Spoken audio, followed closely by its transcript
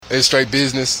It's straight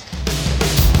business.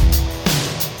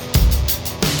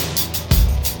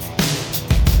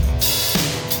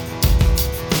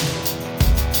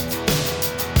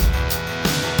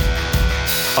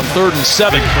 On 3rd and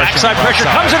 7, backside pressure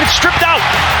comes in, it's stripped out.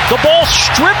 The ball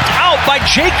stripped out by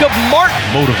Jacob Martin.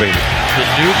 Motivated.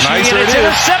 Nice, and it's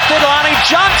intercepted. Lonnie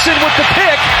Johnson with the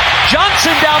pick.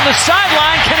 Johnson down the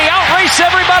sideline. Can he outrace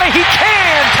everybody? He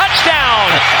can. Touchdown,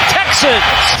 Texans.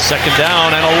 2nd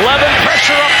down and 11.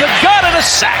 Pressure up the gut and a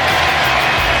sack.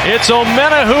 It's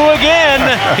Omenihu again.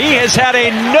 He has had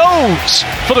a nose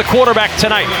for the quarterback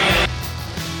tonight.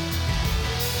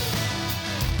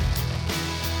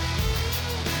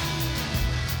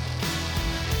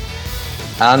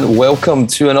 And welcome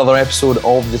to another episode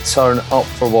of the Turn Up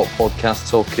For What podcast,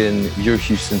 talking your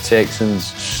Houston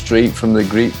Texans straight from the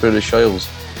Great British Isles.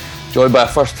 Joined by a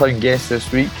first-time guest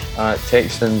this week,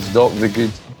 Texans Doc, the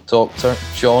good doctor.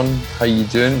 John, how you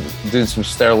doing? Doing some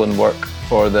sterling work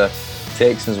for the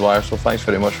Texans Wire, so thanks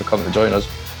very much for coming to join us.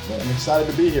 Yeah, I'm excited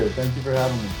to be here. Thank you for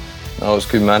having me. Oh, it's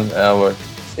good, man. We're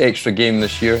extra game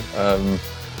this year,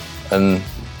 and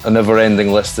a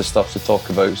never-ending list of stuff to talk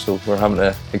about, so we're having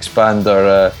to expand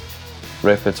our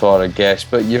repertoire of guests.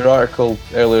 But your article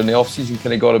earlier in the off-season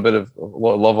kind of got a lot of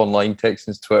love online,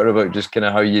 Texans Twitter, about just kind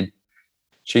of how you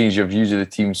changed your views of the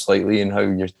team slightly and how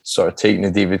you're sort of taking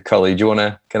the David Culley. Do you want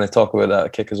to kind of talk about that to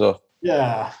kick us off?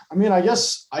 Yeah, I mean, I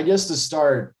guess to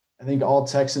start, I think all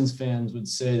Texans fans would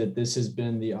say that this has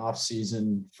been the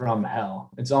off-season from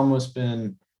hell. It's almost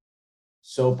been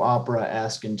soap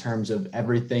opera-esque in terms of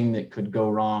everything that could go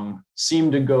wrong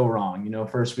seemed to go wrong. You know,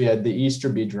 first we had the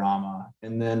Easterby drama,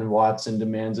 and then Watson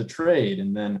demands a trade,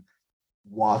 and then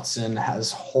Watson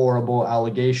has horrible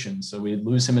allegations, so we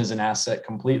lose him as an asset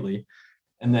completely.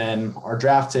 And then our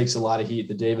draft takes a lot of heat.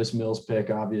 The Davis Mills pick,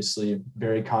 obviously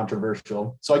very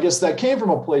controversial. So I guess that came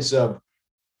from a place of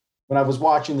when I was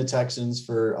watching the Texans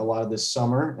for a lot of this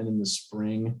summer and in the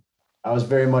spring, I was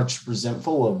very much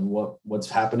resentful of what's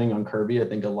happening on Kirby. I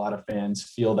think a lot of fans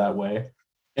feel that way.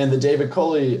 And the David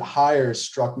Culley hire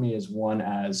struck me as one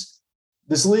as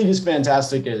this league is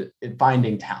fantastic at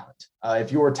finding talent.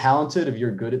 If you're talented, if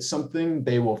you're good at something,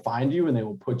 they will find you and they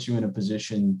will put you in a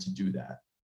position to do that.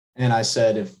 And I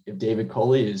said, if David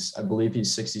Culley is, I believe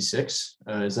he's 66.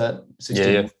 Is that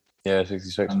 60? Yeah,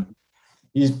 66.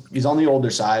 He's on the older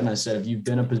side. And I said, if you've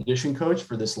been a position coach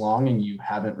for this long and you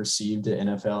haven't received an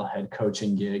NFL head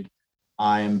coaching gig,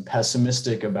 I'm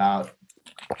pessimistic about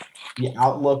the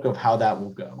outlook of how that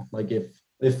will go. Like if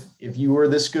you were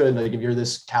this good, like if you're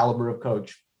this caliber of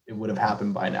coach, it would have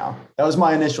happened by now. That was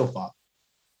my initial thought.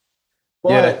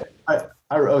 But yeah.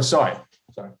 Sorry.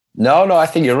 No, I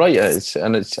think you're right. It's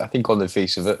I think on the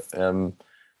face of it.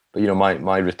 But you know,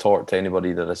 my retort to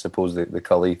anybody that I suppose the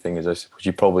Culley thing is, I suppose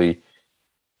you probably,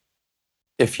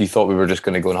 if you thought we were just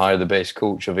going to go and hire the best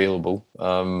coach available,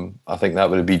 I think that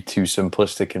would be too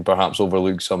simplistic and perhaps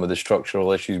overlook some of the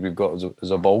structural issues we've got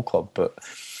as a ball club. But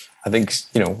I think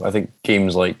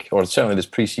games like, or certainly this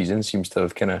preseason, seems to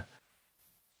have kind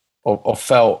of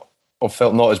felt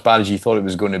not as bad as you thought it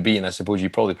was going to be. And I suppose you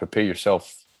probably prepare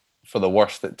yourself for the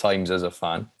worst at times as a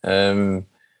fan.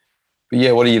 But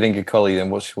yeah, what do you think of Culley then?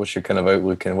 What's your kind of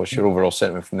outlook and what's your overall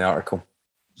sentiment from the article?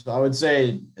 So I would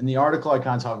say in the article I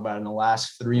kind of talk about in the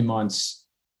last 3 months,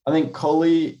 I think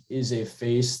Culley is a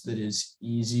face that is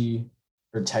easy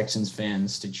for Texans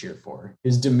fans to cheer for.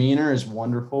 His demeanor is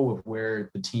wonderful with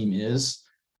where the team is.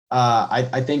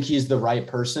 I think he's the right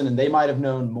person, and they might have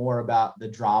known more about the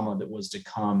drama that was to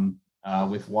come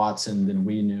with Watson than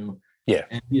we knew. Yeah.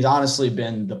 And he's honestly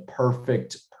been the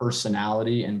perfect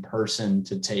personality and person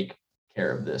to take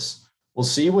care of this. We'll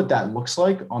see what that looks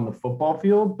like on the football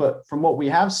field, but from what we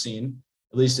have seen,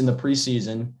 at least in the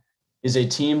preseason, is a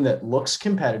team that looks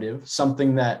competitive,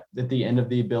 something that at the end of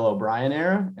the Bill O'Brien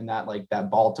era and that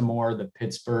Baltimore, the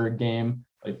Pittsburgh game,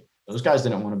 like those guys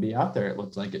didn't want to be out there, it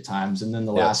looked like at times. And then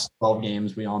the last 12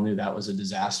 games, we all knew that was a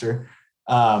disaster.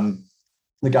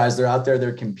 The guys that are out there,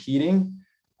 they're competing.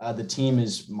 The team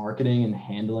is marketing and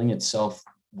handling itself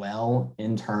well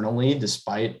internally,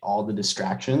 despite all the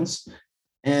distractions.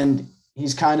 And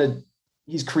he's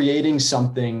creating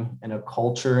something and a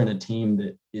culture and a team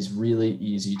that is really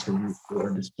easy to root for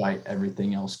despite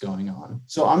everything else going on.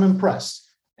 So I'm impressed,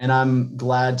 and I'm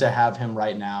glad to have him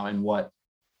right now. And what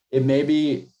it may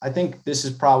be, I think this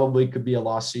is probably could be a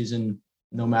lost season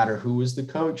no matter who is the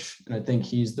coach. And I think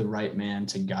he's the right man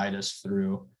to guide us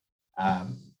through.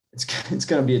 It's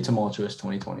going to be a tumultuous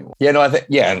 2021. Yeah, no, I think,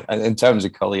 and in terms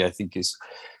of Culley, I think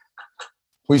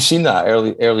we've seen that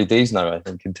early days now, I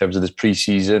think, in terms of this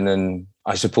preseason. And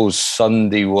I suppose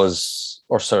Saturday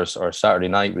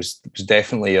night was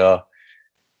definitely a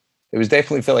it was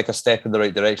definitely felt like a step in the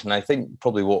right direction. I think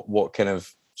probably what kind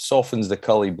of softens the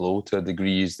Cully blow to a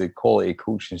degree is the quality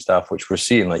coaching staff, which we're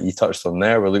seeing, like you touched on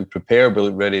there. We look prepared, we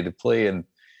look ready to play. And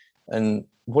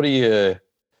where do you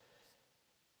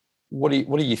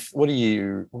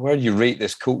rate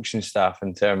this coaching staff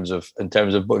in terms of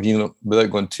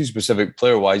without going too specific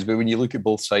player wise, but when you look at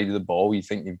both sides of the ball, you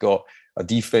think you've got a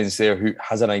defense there who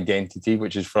has an identity,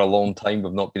 which is for a long time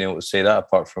we've not been able to say that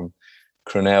apart from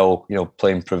Cronell,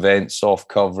 playing prevent, soft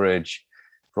coverage,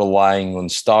 relying on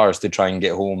stars to try and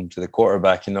get home to the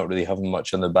quarterback and not really having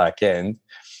much on the back end.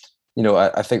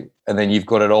 I think, and then you've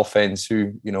got an offense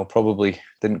who, probably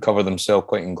didn't cover themselves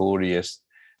quite inglorious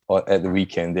at the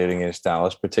weekend there against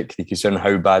Dallas, particularly considering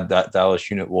how bad that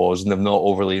Dallas unit was, and they've not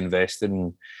overly invested,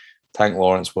 and Tank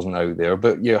Lawrence wasn't out there.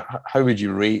 But how would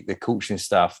you rate the coaching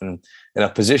staff and in a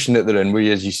position that they're in,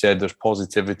 where, as you said, there's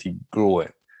positivity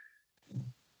growing?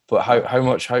 But how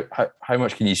much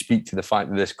can you speak to the fact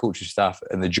that this coaching staff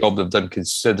and the job they've done,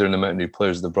 considering the amount of new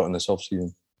players they've brought in this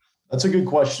offseason? That's a good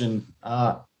question.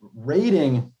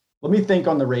 Rating. Let me think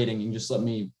on the rating, and I'm just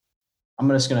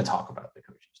going to talk about the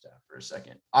coaching staff for a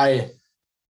second. I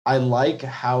like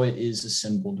how it is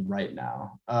assembled right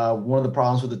now. One of the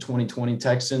problems with the 2020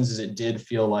 Texans is it did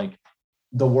feel like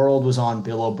the world was on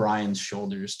Bill O'Brien's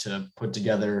shoulders to put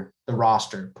together the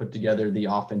roster, put together the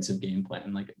offensive game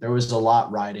plan. Like, there was a lot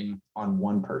riding on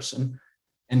one person.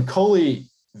 And Coley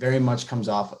very much comes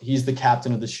off, he's the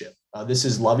captain of the ship. This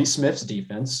is Lovie Smith's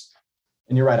defense.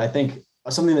 And you're right. I think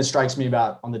something that strikes me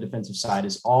about on the defensive side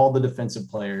is all the defensive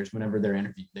players, whenever they're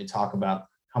interviewed, they talk about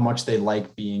how much they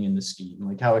like being in the scheme,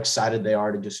 like how excited they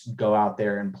are to just go out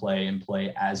there and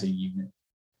play as a unit.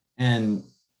 And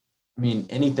I mean,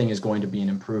 anything is going to be an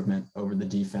improvement over the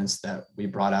defense that we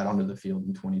brought out onto the field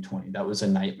in 2020. That was a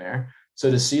nightmare.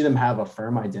 So to see them have a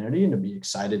firm identity and to be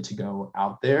excited to go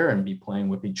out there and be playing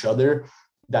with each other,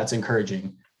 that's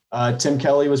encouraging. Tim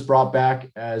Kelly was brought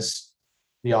back as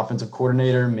the offensive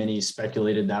coordinator. Many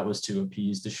speculated that was to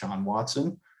appease Deshaun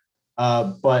Watson.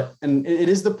 But it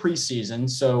is the preseason,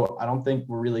 so I don't think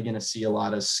we're really going to see a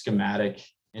lot of schematic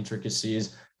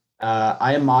intricacies.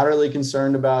 I am moderately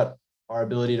concerned about our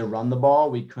ability to run the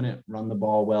ball. We couldn't run the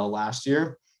ball well last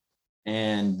year,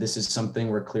 and this is something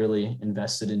we're clearly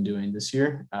invested in doing this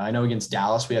year. I know against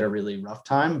Dallas we had a really rough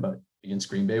time, but against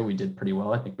Green Bay we did pretty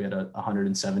well. I think we had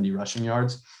 170 rushing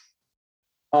yards.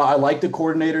 I like the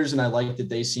coordinators, and I like that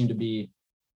they seem to be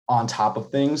on top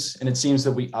of things. And it seems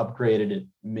that we upgraded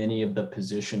many of the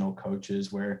positional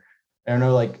coaches where, I don't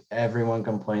know, like everyone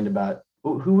complained about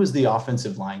who was the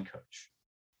offensive line coach?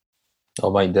 Oh,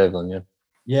 Mike Devlin, yeah.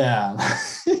 Yeah.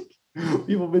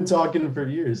 People have been talking for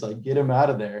years, like, get him out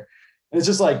of there. And it's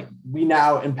just like we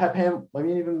now, and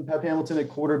even Pep Hamilton at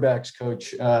quarterbacks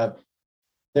coach,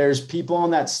 there's people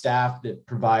on that staff that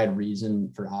provide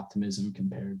reason for optimism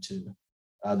compared to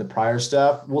the prior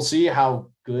staff. We'll see how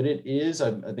good it is.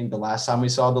 I think the last time we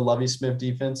saw the Lovie Smith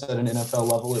defense at an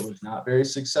NFL level, it was not very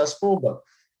successful, but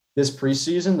this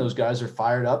preseason, those guys are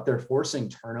fired up. They're forcing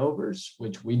turnovers,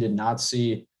 which we did not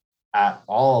see at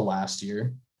all last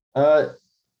year.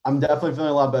 I'm definitely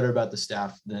feeling a lot better about the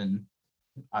staff than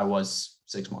I was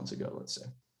 6 months ago, let's say.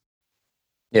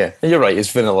 Yeah, you're right.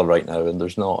 It's vanilla right now, and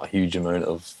there's not a huge amount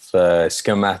of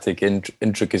schematic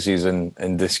intricacies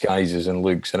and disguises and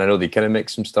looks. And I know they kind of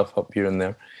mix some stuff up here and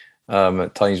there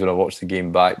at times when I watch the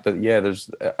game back. But yeah,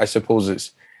 I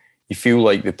suppose you feel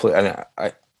like the play,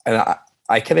 and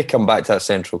I kind of come back to that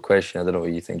central question. I don't know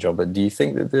what you think, John, but do you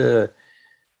think the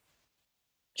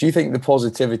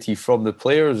positivity from the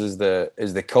players is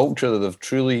the culture that they've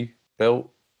truly built,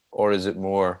 or is it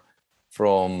more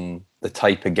from the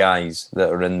type of guys that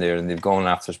are in there and they've gone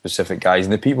after specific guys,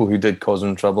 and the people who did cause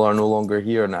them trouble are no longer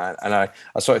here? And I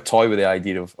sort of toy with the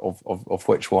idea of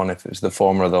which one, if it's the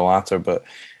former or the latter, but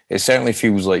it certainly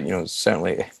feels like,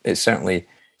 it's certainly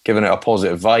given it a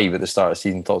positive vibe at the start of the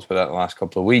season. Talked about that in the last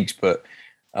couple of weeks, but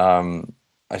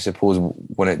I suppose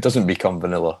when it doesn't become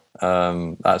vanilla,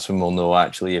 that's when we'll know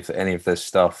actually if any of this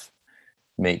stuff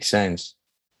makes sense.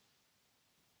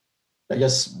 I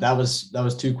guess that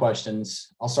was two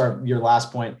questions. I'll start your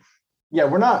last point. Yeah,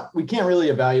 we can't really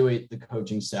evaluate the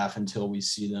coaching staff until we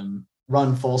see them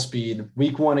run full speed.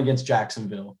 Week 1 against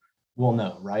Jacksonville, we'll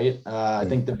know, right? I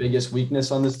think the biggest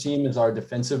weakness on this team is our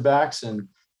defensive backs, and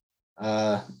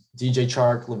DJ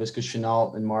Chark, Laviska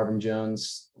Shenault, and Marvin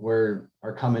Jones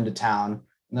are coming to town.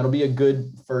 And that'll be a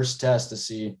good first test to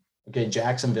see, okay,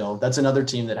 Jacksonville, that's another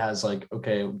team that has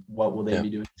what will they be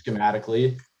doing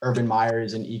schematically? Urban Meyer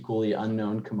is an equally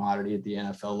unknown commodity at the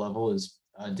NFL level as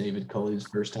David Culley's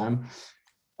first time.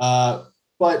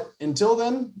 But until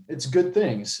then, it's good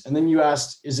things. And then you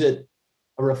asked, is it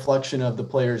a reflection of the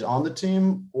players on the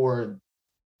team or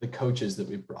the coaches that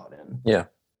we've brought in. Yeah.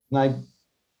 And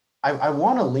I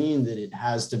want to lean that it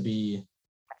has to be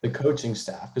the coaching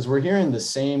staff, because we're hearing the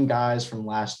same guys from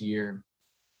last year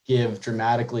give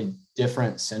dramatically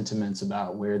different sentiments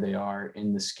about where they are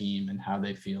in the scheme and how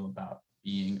they feel about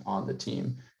being on the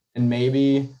team. And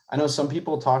maybe, I know some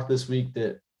people talked this week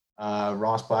that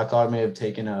Ross Blacklock may have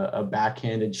taken a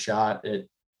backhanded shot at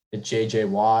JJ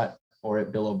Watt or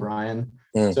at Bill O'Brien.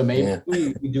 So maybe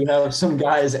we do have some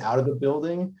guys out of the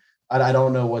building. I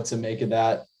don't know what to make of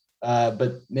that.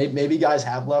 But maybe guys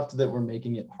have left that were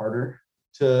making it harder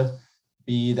to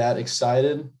be that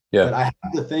excited. Yeah. But I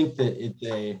have to think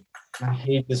that I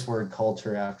hate this word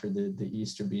culture after the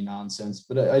Easterby nonsense,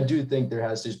 but I do think there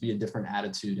has to just be a different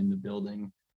attitude in the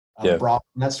building. And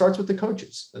that starts with the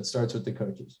coaches.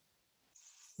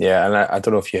 Yeah, and I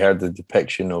don't know if you heard the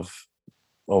depiction of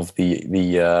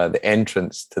the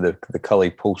entrance to the Cully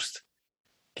post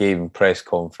game press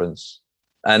conference,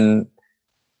 and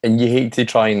you hate to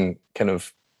try and kind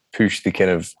of push the kind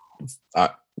of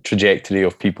trajectory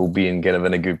of people being kind of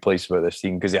in a good place about this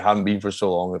team, because they haven't been for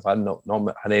so long. They've had not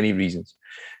had any reasons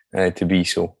to be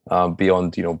so,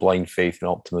 beyond blind faith and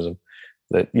optimism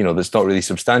that that's not really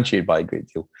substantiated by a great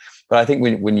deal. But I think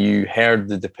when you heard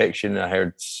the depiction, I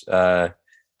heard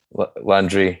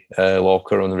Landry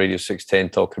Locker on the Radio 610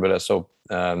 talking about it. I saw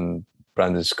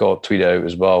Brandon Scott tweet out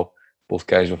as well. Both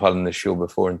guys we've had on the show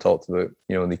before and talked about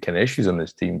the kind of issues on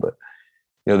this team. But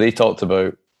they talked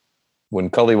about when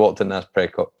Cully walked in that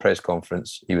press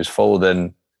conference, he was followed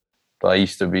in by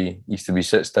Easterby. Easterby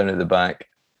sits down at the back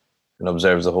and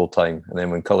observes the whole time. And then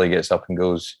when Cully gets up and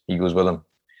goes, he goes with him.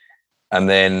 And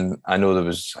then I know I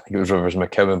think it was Rivers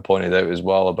McKibben pointed out as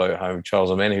well about how Charles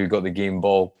Omenihu got the game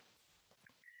ball.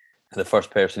 And the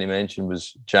first person he mentioned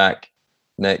was Jack,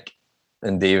 Nick,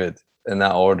 and David in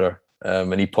that order.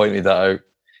 And he pointed that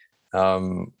out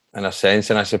in a sense.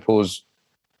 And I suppose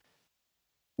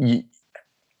we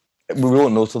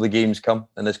won't know till the games come,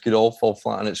 and this could all fall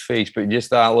flat on its face. But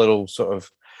just that little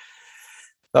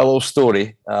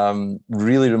story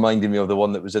really reminded me of the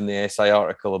one that was in the SI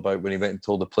article about when he went and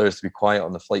told the players to be quiet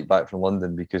on the flight back from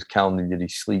London because Cal needed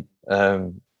his sleep.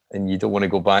 And you don't want to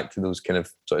go back to those kind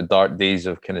of sort of dark days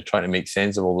of kind of trying to make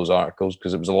sense of all those articles,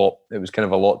 because it was kind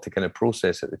of a lot to kind of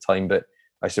process at the time. But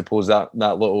I suppose that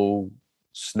little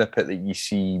snippet that you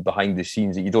see behind the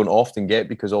scenes that you don't often get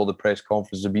because all the press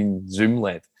conferences have been Zoom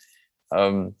led.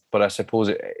 But I suppose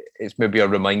it's maybe a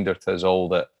reminder to us all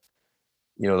that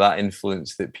that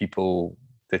influence that people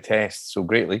detest so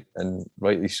greatly, and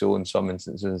rightly so in some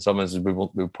instances. In some instances,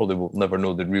 we probably will never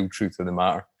know the real truth of the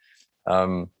matter.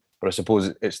 But I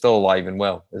suppose it's still alive and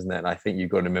well, isn't it? And I think you've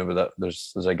got to remember that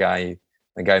there's a guy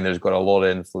there's got a lot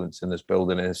of influence in this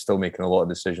building and is still making a lot of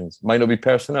decisions. Might not be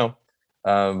personnel,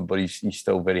 but he's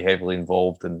still very heavily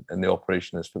involved in the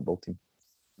operation of this football team.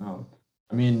 Oh,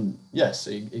 I mean, yes,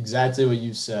 exactly what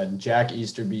you said. Jack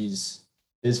Easterby's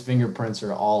fingerprints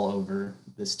are all over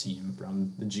this team,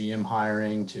 from the GM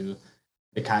hiring to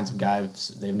the kinds of guys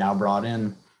they've now brought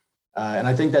in. And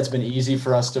I think that's been easy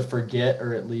for us to forget,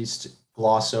 or at least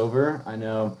gloss over. I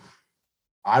know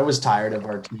I was tired of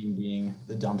our team being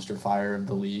the dumpster fire of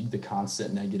the league, the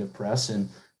constant negative press, and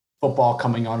football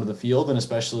coming onto the field, and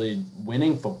especially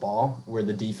winning football where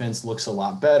the defense looks a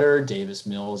lot better. Davis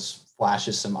Mills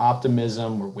flashes some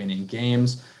optimism. We're winning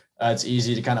games. It's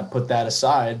easy to kind of put that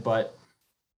aside. But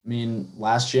I mean,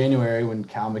 last January when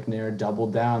Cal McNair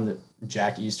doubled down that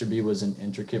Jack Easterby was an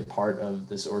intricate part of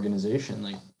this organization,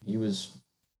 like he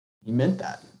meant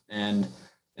that. And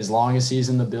as long as he's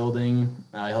in the building,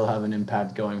 he'll have an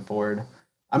impact going forward.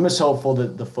 I'm just hopeful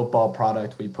that the football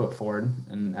product we put forward,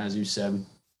 and as you said,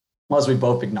 as we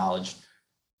both acknowledged,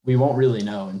 we won't really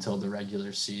know until the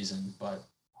regular season, but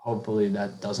hopefully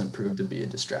that doesn't prove to be a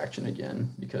distraction again,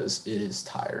 because it is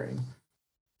tiring.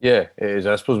 Yeah, it is.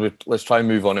 I suppose let's try and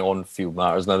move on field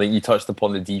matters. And I think you touched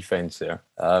upon the defence there.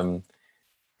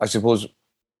 I suppose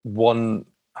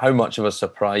how much of a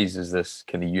surprise is this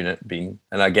kind of unit been?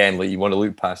 And again, like, you want to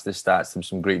look past the stats, there's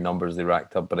some great numbers they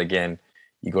racked up, but again,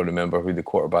 you got to remember who the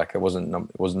quarterback. It wasn't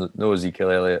no Ezekiel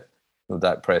Elliott, no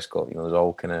Dak Prescott. There's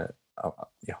all kind of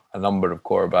a number of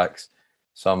quarterbacks.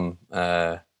 Some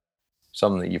that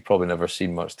you've probably never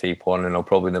seen much tape on, and I'll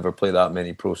probably never play that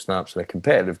many pro snaps in a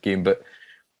competitive game.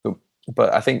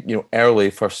 But I think early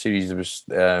first series there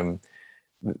was.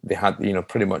 They had,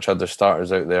 pretty much had their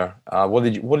starters out there. What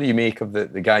do you make of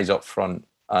the guys up front,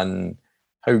 and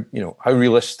how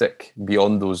realistic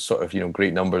beyond those sort of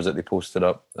great numbers that they posted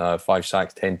up, 5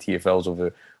 sacks, 10 TFLs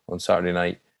over on Saturday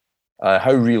night?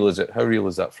 How real is it? How real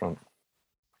is that front?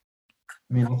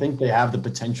 I mean, I think they have the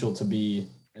potential to be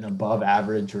an above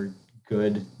average or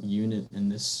good unit in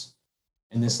this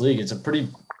league. It's a pretty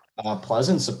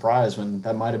pleasant surprise when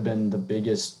that might have been the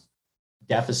biggest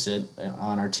deficit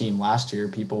on our team last year.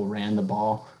 People ran the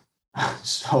ball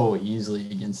so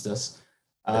easily against us.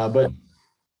 But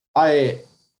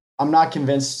I'm not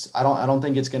convinced. I don't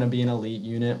think it's going to be an elite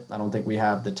unit. I don't think we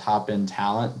have the top end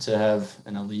talent to have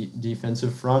an elite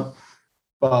defensive front.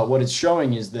 But what it's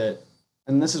showing is that,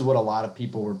 and this is what a lot of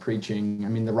people were preaching. I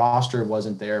mean, the roster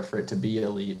wasn't there for it to be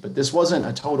elite, but this wasn't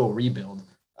a total rebuild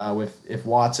if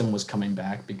Watson was coming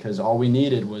back, because all we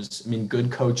needed was, I mean,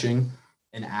 good coaching,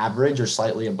 an average or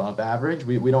slightly above average.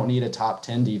 We don't need a top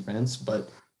 10 defense, but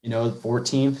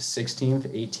 14th,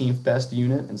 16th, 18th best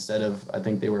unit instead of, I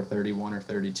think they were 31 or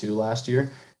 32 last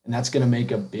year. And that's going to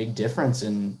make a big difference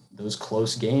in those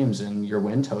close games and your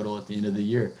win total at the end of the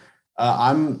year.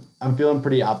 I'm feeling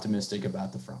pretty optimistic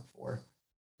about the front four.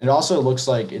 It also looks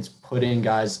like it's putting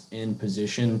guys in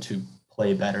position to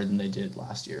play better than they did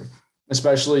last year,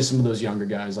 especially some of those younger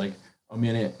guys like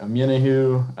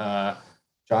Omenihu,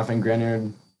 Jonathan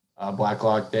Grenard,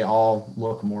 Blacklock. They all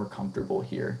look more comfortable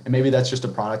here. And maybe that's just a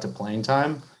product of playing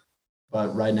time,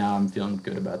 but right now I'm feeling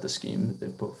good about the scheme that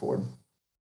they've put forward.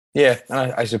 Yeah,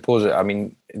 and I suppose, I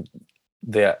mean,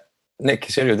 Nick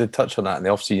Caserio did touch on that in the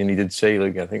offseason. He did say,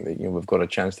 like, I think that we've got a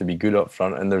chance to be good up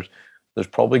front, and there's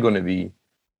probably going to be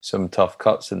some tough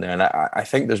cuts in there. And I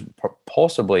think there's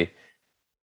possibly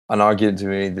an argument to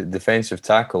be made that defensive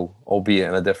tackle, albeit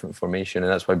in a different formation,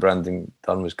 and that's why Brandon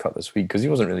Dunn was cut this week, because he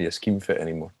wasn't really a scheme fit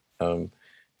anymore. And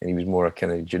he was more a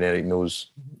kind of generic nose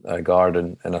guard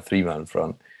and a three-man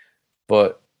front.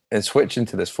 But in switching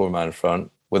to this four-man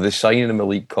front, with the signing of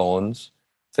Malik Collins,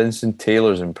 Vincent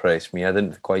Taylor's impressed me. I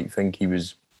didn't quite think he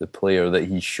was the player that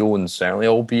he's shown, certainly,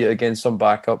 albeit against some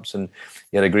backups, and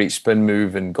he had a great spin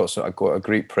move and got a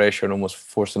great pressure and almost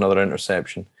forced another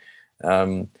interception.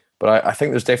 But I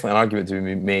think there's definitely an argument to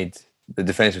be made. The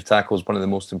defensive tackle is one of the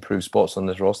most improved spots on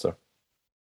this roster.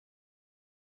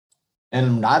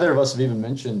 And neither of us have even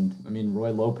mentioned, I mean,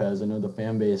 Roy Lopez. I know the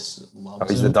fan base loves him.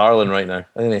 He's the darling right now,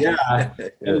 isn't he? Yeah.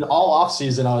 And all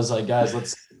offseason, I was like, guys,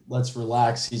 let's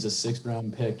relax. He's a 6th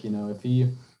round pick.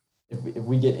 If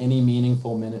we get any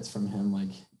meaningful minutes from him,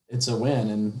 like, it's a win.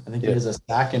 And I think he has a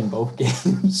sack in both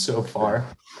games so far.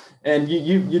 And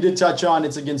you did touch on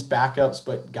it's against backups,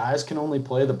 but guys can only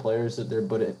play the players that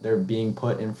they're being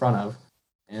put in front of.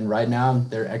 And right now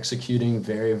they're executing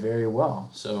very, very well.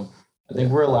 So I think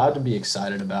we're allowed to be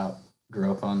excited about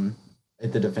growth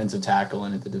at the defensive tackle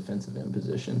and at the defensive end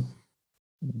position.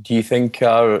 Do you think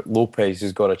Lopez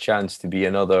has got a chance to be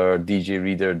another DJ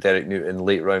Reader, Derek Newton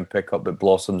late round pickup that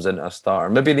blossoms into a starter?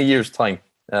 Maybe in a year's time.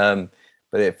 But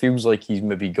it feels like he's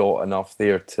maybe got enough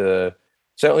there to,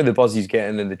 certainly the buzz he's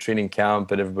getting in the training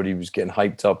camp, and everybody was getting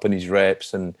hyped up in his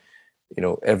reps, and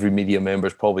every media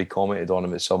member's probably commented on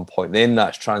him at some point. Then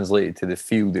that's translated to the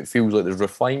field. It feels like there's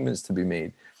refinements to be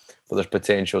made, but there's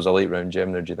potential as a late round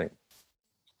gem there, do you think?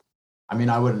 I mean,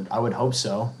 I would hope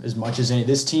so. As much as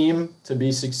this team to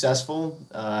be successful,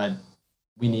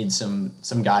 we need some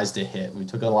guys to hit. We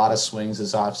took a lot of swings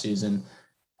this offseason.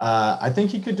 I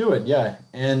think he could do it, yeah.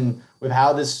 And with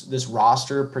how this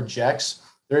roster projects,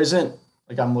 there isn't,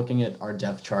 like, I'm looking at our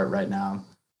depth chart right now.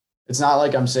 It's not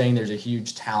like I'm saying there's a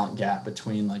huge talent gap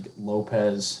between, like,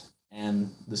 Lopez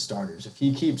and the starters. If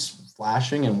he keeps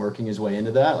flashing and working his way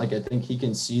into that, like, I think he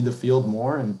can see the field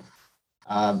more, and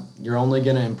you're only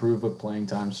going to improve with playing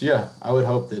time. So, yeah, I would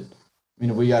hope that,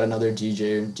 if we got another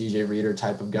DJ Reader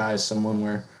type of guy, someone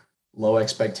where low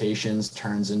expectations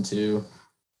turns into,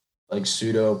 like,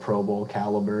 pseudo Pro Bowl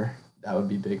caliber, that would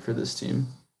be big for this team.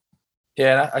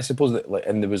 Yeah, I suppose that, like,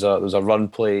 and there was a run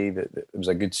play that was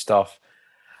a good stuff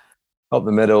up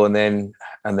the middle, and then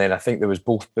I think there was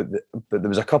both, but there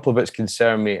was a couple of bits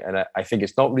concern me, and I think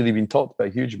it's not really been talked about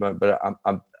a huge amount, but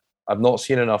I've not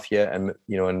seen enough yet, and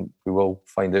and we will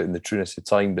find out in the trueness of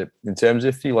time. But in terms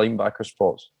of 3 linebacker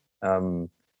spots,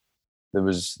 there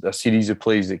was a series of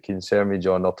plays that concerned me,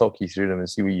 John. I'll talk you through them and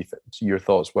see what your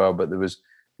thoughts were. But there was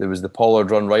the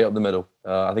Pollard run right up the middle.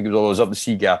 I think it was up the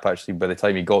C gap actually by the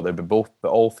time he got there. But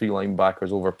all 3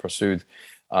 linebackers over pursued,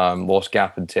 lost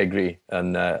gap integrity,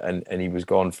 and he was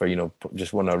gone for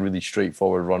just a really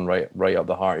straightforward run right up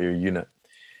the heart of your unit.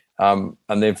 And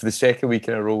then for the second week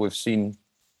in a row, we've seen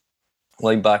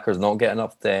linebackers not get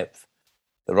enough depth.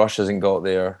 The rush hasn't got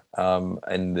there,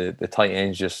 and the tight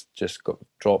ends just got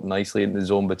dropped nicely into the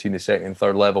zone between the second and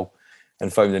third level,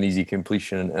 and found an easy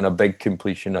completion and a big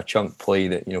completion, a chunk play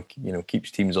that keeps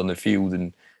teams on the field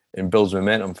and builds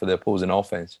momentum for the opposing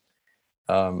offense.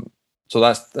 So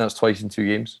that's twice in 2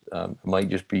 games. It might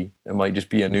just be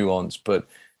a nuance, but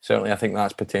certainly I think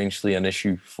that's potentially an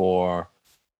issue for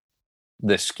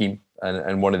this scheme,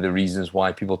 and one of the reasons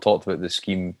why people talked about this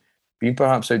scheme being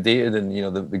perhaps outdated, and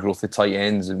the growth of tight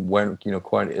ends and weren't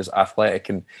quite as athletic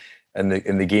and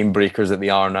the game breakers that they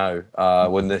are now,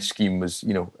 when this scheme was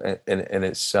in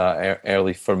its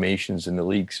early formations in the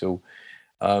league. So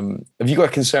have you got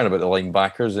a concern about the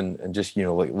linebackers and just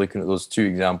looking at those 2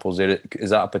 examples there? Is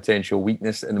that a potential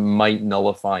weakness and it might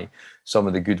nullify some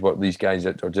of the good work these guys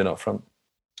are doing up front?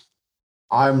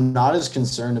 I'm not as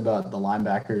concerned about the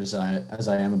linebackers as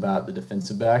I am about the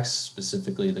defensive backs,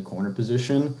 specifically the corner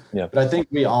position. Yeah. But I think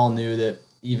we all knew that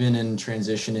even in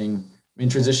transitioning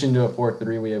to a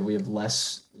 4-3, we have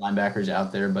less linebackers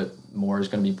out there, but more is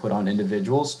going to be put on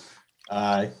individuals.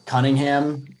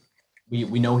 Cunningham,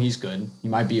 we know he's good. He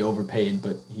might be overpaid,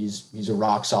 but he's a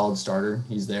rock solid starter.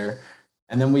 He's there.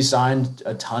 And then we signed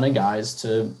a ton of guys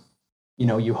to,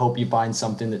 you hope you find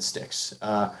something that sticks.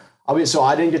 So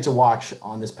I didn't get to watch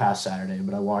on this past Saturday,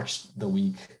 but I watched the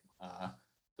week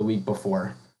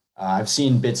before. I've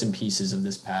seen bits and pieces of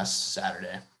this past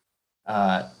Saturday.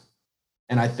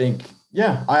 And I think,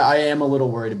 I am a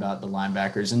little worried about the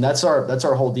linebackers, and that's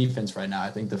our whole defense right now. I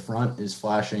think the front is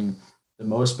flashing the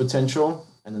most potential,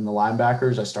 and then the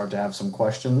linebackers, I start to have some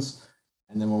questions.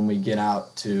 And then when we get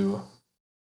out to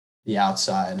the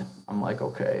outside, I'm like,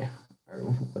 okay,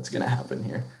 what's going to happen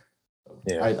here?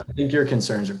 Yeah. I think your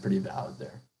concerns are pretty valid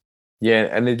there.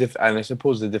 Yeah, and I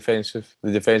suppose the defensive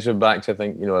backs. I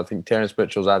think Terrence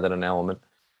Mitchell's added an element,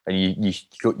 and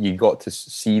you got to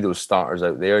see those starters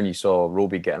out there, and you saw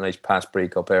Roby get a nice pass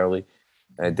break up early.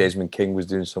 Desmond King was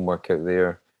doing some work out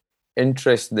there.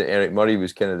 Interesting that Eric Murray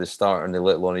was kind of the starter, and they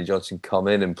let Lonnie Johnson come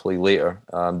in and play later,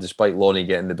 despite Lonnie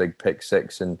getting the big pick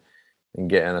 6 and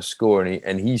getting a score,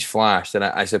 and he's flashed. And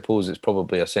I suppose it's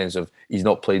probably a sense of he's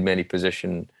not played many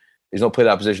position. He's not played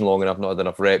that position long enough, not had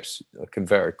enough reps, a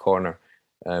converted corner,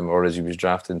 or as he was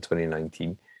drafted in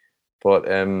 2019. But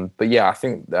yeah, I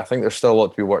think there's still a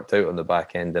lot to be worked out on the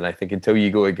back end, and I think until you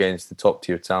go against the top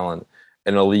tier talent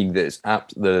in a league that is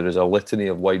apt, there is a litany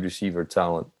of wide receiver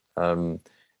talent, and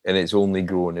it's only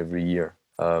growing every year.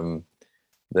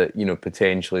 That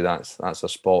potentially that's a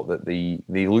spot that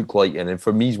they look like, and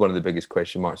for me is one of the biggest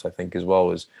question marks I think as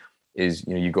well is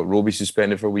you've got Roby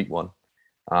suspended for week 1.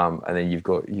 And then you've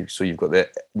got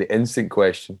the instant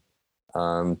question.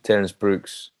 Terrence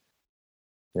Brooks,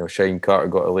 Shane Carter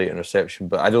got a late interception,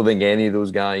 but I don't think any of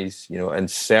those guys, and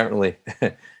certainly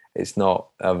it's not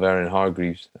Vernon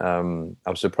Hargreaves. I'm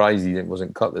surprised he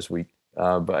wasn't cut this week.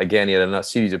 But again, he had a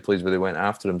series of plays where they went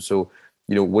after him. So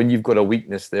when you've got a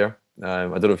weakness there, I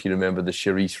don't know if you remember the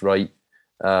Sharice Wright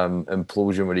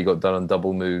implosion where he got done on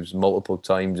double moves multiple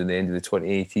times in the end of the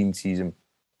 2018 season.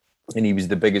 And he was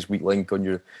the biggest weak link on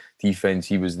your defense.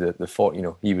 He was the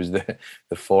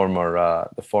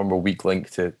former weak link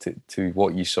to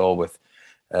what you saw with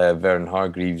Vernon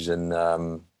Hargreaves and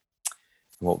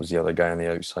what was the other guy on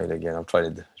the outside again?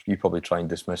 You probably try and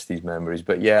dismiss these memories,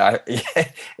 but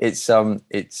it's a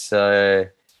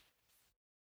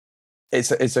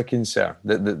concern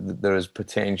that there is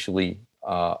potentially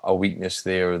a weakness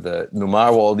there. That no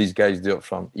matter what all these guys do up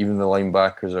front, even the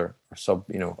linebackers are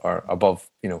above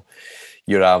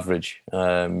your average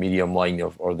medium line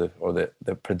or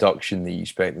the production that you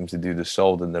expect them to do, the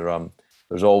solid in the run.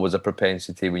 There's always a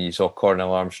propensity when you saw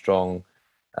Cornell Armstrong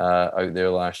out there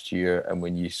last year, and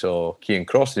when you saw Keion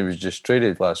Crossen, who was just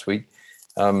traded last week.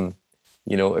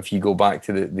 If you go back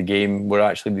to the game, we're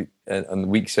actually on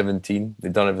week 17,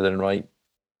 they've done everything right.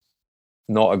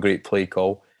 Not a great play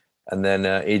call, and then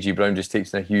A.J. Brown just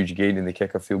takes a huge gain and they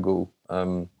kick a field goal.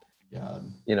 And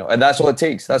that's all it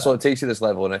takes. That's all it takes at this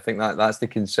level. And I think that's the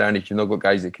concern. If you've not got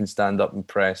guys that can stand up and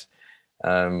press,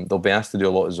 they'll be asked to do a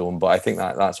lot of zone. But I think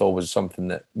that's always something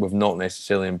that we've not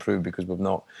necessarily improved because we've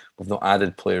not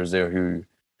added players there who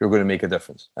are going to make a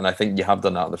difference. And I think you have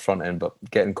done that at the front end. But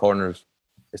getting corners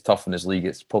is tough in this league.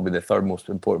 It's probably the third most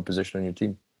important position on your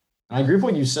team. I agree with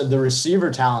what you said. The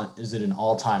receiver talent is at an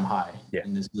all-time high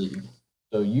in this league.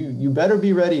 So you better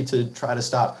be ready to try to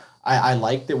stop. I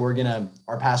like that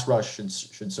our pass rush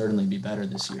should certainly be better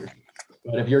this year.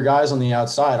 But if your guys on the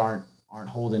outside aren't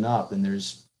holding up, then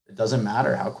it doesn't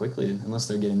matter how quickly, unless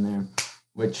they're getting there.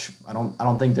 Which I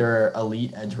don't think there are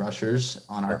elite edge rushers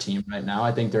on our team right now.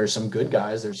 I think there are some good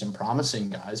guys, there's some promising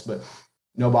guys, but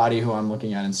nobody who I'm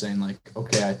looking at and saying like,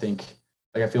 okay,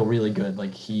 I feel really good.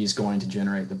 Like he's going to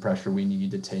generate the pressure we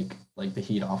need to take like the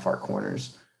heat off our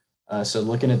corners. So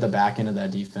looking at the back end of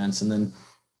that defense, and then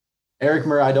Eric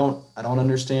Murray, I don't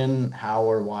understand how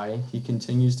or why he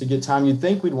continues to get time. You'd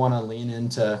think we'd want to lean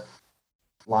into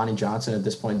Lonnie Johnson at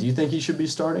this point. Do you think he should be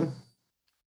starting?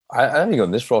 I think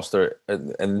on this roster,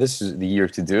 and this is the year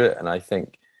to do it. And I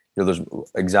think there's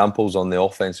examples on the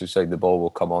offensive side the ball will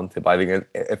come on to. But I think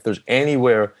if there's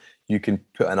anywhere you can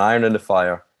put an iron in the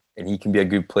fire and he can be a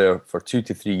good player for 2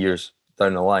 to 3 years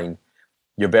down the line,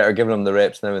 you're better giving him the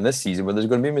reps now in this season where there's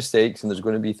going to be mistakes and there's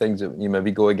going to be things that you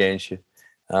maybe go against you.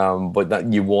 But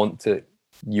that you want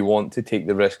to take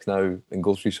the risk now and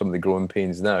go through some of the growing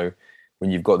pains now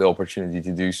when you've got the opportunity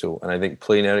to do so. And I think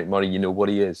playing Eric Murray, you know what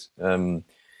he is. And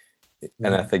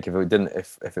I think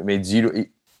if it made zero,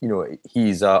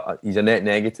 he's a net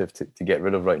negative to get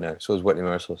rid of right now. So is Whitney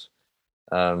Merciless.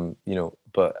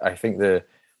 But I think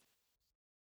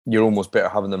you're almost better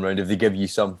having them around. If they give you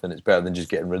something, it's better than just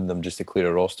getting rid of them just to clear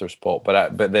a roster spot.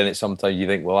 But then it's sometimes you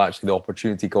think, well, actually the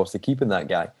opportunity cost of keeping that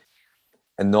guy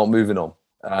and not moving on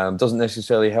doesn't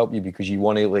necessarily help you because you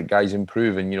want to let guys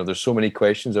improve. And there's so many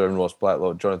questions around Ross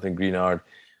Blacklock, Jonathan Greenard.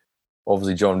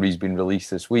 Obviously, John Reed's been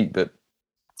released this week, but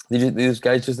these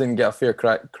guys just didn't get a fair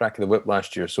crack of the whip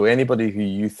last year. So anybody who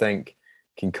you think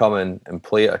can come in and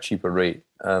play at a cheaper rate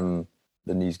than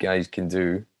these guys can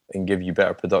do and give you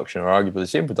better production or arguably the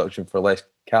same production for less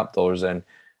cap dollars, then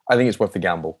I think it's worth the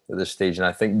gamble at this stage. And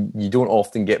I think you don't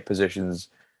often get positions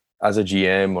as a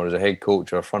GM or as a head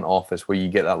coach or a front office where you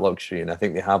get that luxury. And I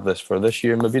think they have this for this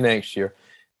year, maybe next year.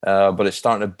 But it's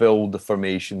starting to build the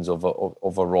formations of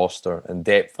a roster and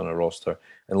depth on a roster.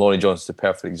 And Lonnie Johnson's a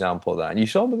perfect example of that. And you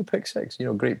saw him with the pick six,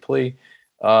 great play.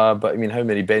 But I mean, how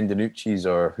many Ben DiNucci's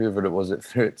or whoever it was that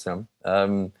threw it to him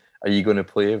are you going to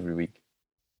play every week?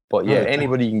 But yeah,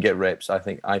 anybody you can get reps, I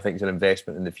think is an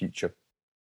investment in the future.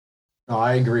 No,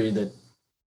 I agree that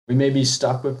we may be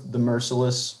stuck with the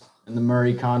Merciless and the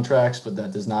Murray contracts, but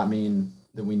that does not mean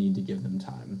that we need to give them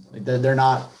time. Like they're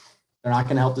not going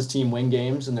to help this team win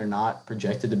games, and they're not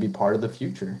projected to be part of the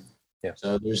future. Yeah.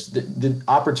 So there's the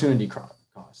opportunity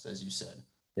cost, as you said.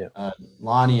 Yeah.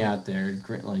 Lonnie out there,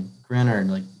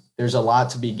 Grinner, there's a lot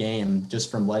to be gained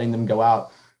just from letting them go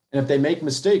out. And if they make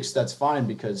mistakes, that's fine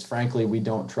because, frankly, we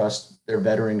don't trust their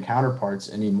veteran counterparts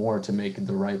anymore to make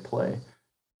the right play.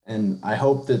 And I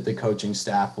hope that the coaching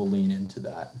staff will lean into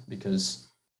that because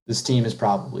this team is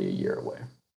probably a year away.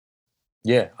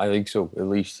 Yeah, I think so. At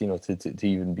least, to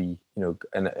even be, in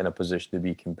a position to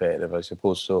be competitive, I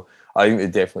suppose. So I think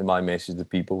that definitely my message to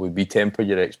people would be temper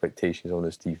your expectations on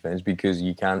this defense because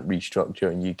you can't restructure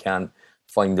and you can't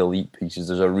find elite pieces.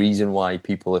 There's a reason why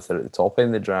people, if they're at the top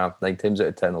end of the draft, 9 times out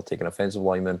of 10, will take an offensive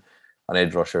lineman, an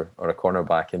edge rusher, or a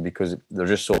cornerback in because they're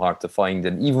just so hard to find.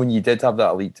 And even when you did have that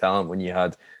elite talent, when you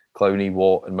had Clowney,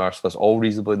 Watt, and Merciless all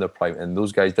reasonably in their prime, and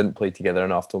those guys didn't play together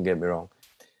enough, don't get me wrong.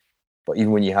 But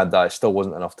even when you had that, it still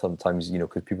wasn't enough sometimes,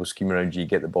 because people scheme around you,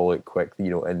 get the ball out quick,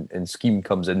 and scheme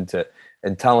comes into it.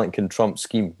 And talent can trump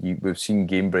scheme. We've seen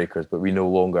game breakers, but we no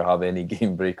longer have any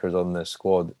game breakers on this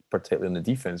squad, particularly on the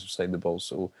defensive side of the ball.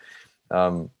 So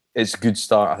it's a good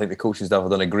start. I think the coaching staff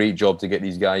have done a great job to get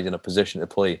these guys in a position to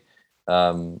play.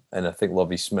 And I think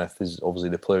Lovie Smith is obviously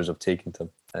the players have taken to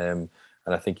him.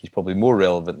 And I think he's probably more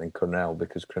relevant than Cornell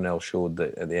because Cornell showed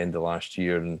that at the end of last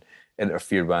year and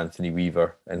interfered with Anthony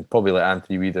Weaver and probably let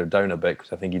Anthony Weaver down a bit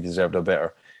because I think he deserved a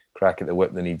better crack at the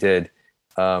whip than he did.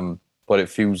 But it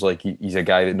feels like he's a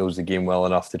guy that knows the game well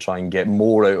enough to try and get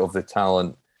more out of the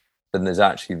talent than is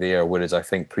actually there. Whereas I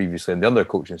think previously in the other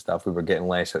coaching staff, we were getting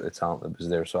less out of the talent that was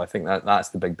there. So I think that's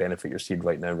the big benefit you're seeing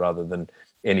right now rather than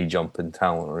any jump in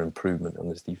talent or improvement on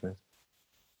this defense.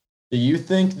 Do you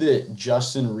think that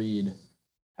Justin Reed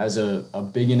has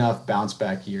a big enough bounce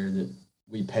back year that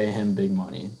we pay him big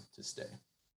money to stay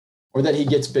or that he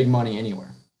gets big money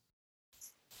anywhere?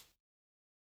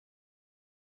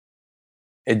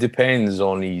 It depends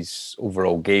on his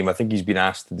overall game. I think he's been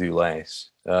asked to do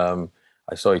less.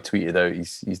 I saw he tweeted out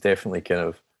he's definitely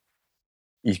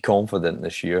he's confident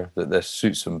this year that this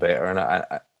suits him better.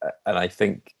 And I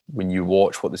think when you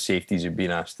watch what the safeties have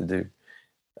been asked to do,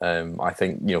 I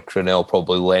think Cornell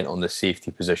probably lent on the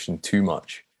safety position too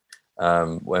much.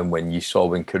 When you saw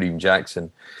when Kareem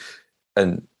Jackson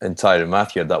and Tyrann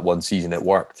Mathieu had that one season, it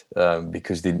worked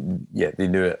because they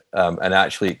knew it, and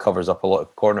actually it covers up a lot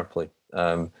of corner play.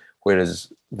 Whereas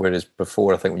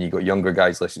before, I think when you got younger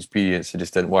guys, less experience, it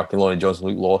just didn't work. And Lonnie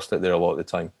Johnson lost it there a lot of the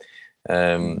time.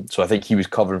 So I think he was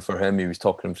covering for him. He was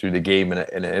talking him through the game, and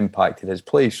it impacted his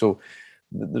play. So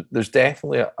there's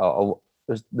definitely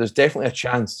there's definitely a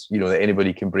chance, that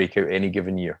anybody can break out any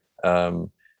given year.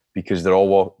 Because they're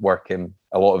all working.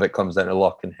 A lot of it comes down to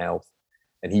luck and health.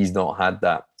 And he's not had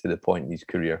that to the point in his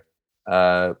career.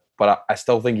 But I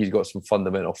still think he's got some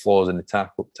fundamental flaws in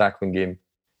the tackling game.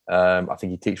 I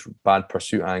think he takes bad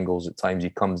pursuit angles. At times he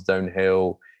comes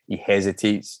downhill. he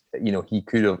hesitates. He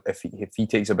could have, if he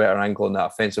takes a better angle on that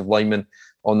offensive lineman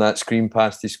on that screen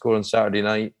pass to score on Saturday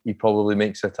night, he probably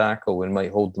makes a tackle and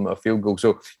might hold them at a field goal.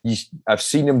 So I've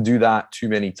seen him do that too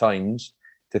many times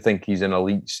to think he's an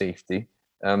elite safety.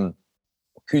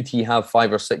 Could he have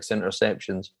 5 or 6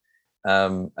 interceptions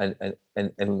and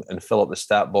fill up the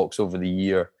stat box over the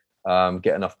year,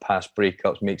 get enough pass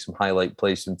breakups, make some highlight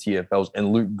plays, some TFLs,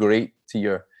 and look great to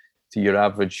your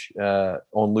average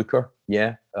onlooker?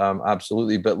 Yeah,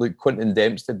 absolutely. But look, Quinton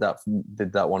Demps did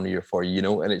that 1 year for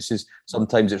you, and it's just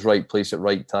sometimes it's right place at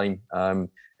right time, and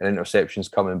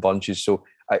interceptions come in bunches. So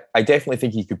I definitely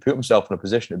think he could put himself in a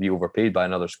position to be overpaid by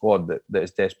another squad that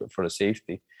is desperate for a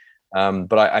safety.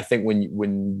 But I think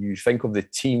when you think of the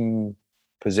team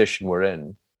position we're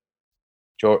in,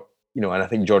 and I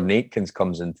think Jordan Aikens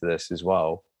comes into this as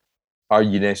well. Are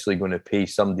you necessarily going to pay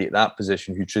somebody at that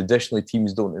position who traditionally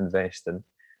teams don't invest in,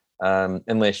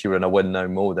 unless you're in a win now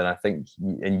mode? And I think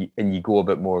you go a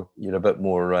bit more, you're a bit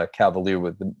more cavalier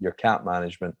with your cap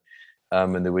management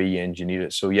and the way you engineer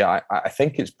it. So yeah, I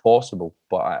think it's possible,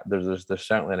 but there's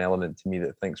certainly an element to me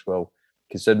that thinks, well,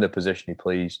 considering the position he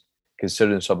plays,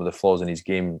 considering some of the flaws in his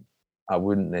game, I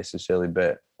wouldn't necessarily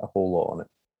bet a whole lot on it.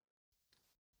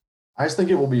 I just think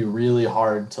it will be really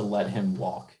hard to let him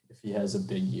walk if he has a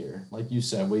big year. Like you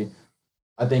said,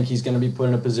 I think he's going to be put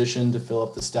in a position to fill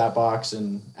up the stat box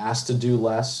and asked to do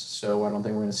less. So I don't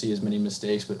think we're going to see as many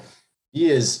mistakes. But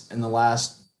he is, in the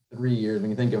last 3 years,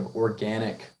 when you think of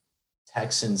organic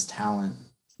Texans talent,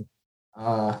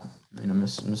 I'm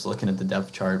just looking at the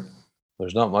depth chart.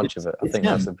 There's not much of it. I think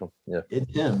that's the problem. Yeah.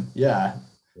 It's him. Yeah.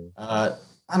 I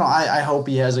don't know. I hope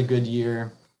he has a good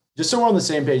year. Just so we're on the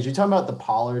same page, you talking about the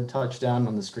Pollard touchdown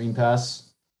on the screen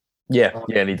pass? Yeah,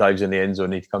 and he dives in the end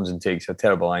zone. He comes and takes a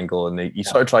terrible angle, and he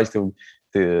sort of tries to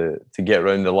get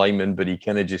around the lineman, but he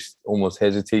kind of just almost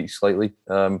hesitates slightly.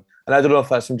 And I don't know if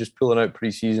that's him just pulling out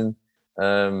pre-season,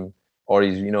 or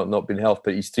he's not been healthy.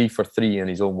 But he's 3 for 3 in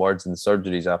his own words in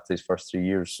surgeries after his first 3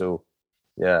 years. So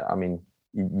yeah, I mean,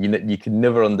 you can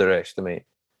never underestimate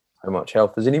how much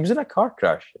health is. And he was in a car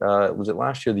crash. Was it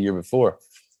last year, or the year before?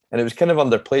 And it was kind of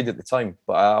underplayed at the time,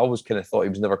 but I always kind of thought he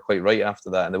was never quite right after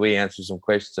that. And the way he answered some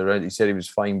questions around it, he said he was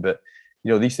fine. But,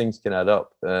 these things can add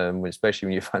up, especially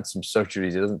when you've had some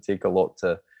surgeries. It doesn't take a lot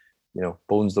to,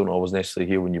 bones don't always necessarily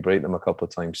heal when you break them a couple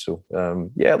of times. So,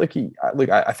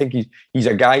 I think he's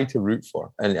a guy to root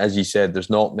for. And as you said, there's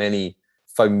not many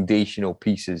foundational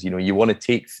pieces. You want to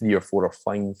take 3 or 4 or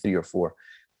find 3 or 4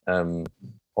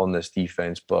 on this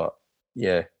defense, but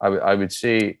yeah, I would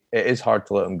say it is hard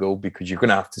to let him go because you're going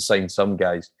to have to sign some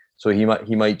guys. So he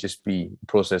might just be a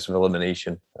process of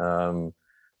elimination.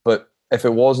 But if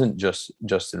it wasn't just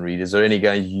Justin Reid, is there any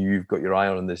guys you've got your eye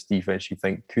on in this defense you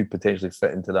think could potentially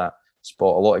fit into that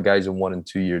spot? A lot of guys on 1 and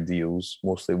 2 year deals,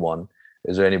 mostly 1.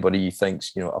 Is there anybody you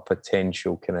think's a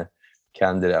potential kind of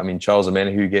candidate? I mean, Charles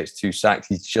Omenihu gets 2 sacks.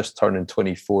 He's just turning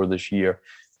 24 this year.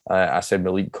 I said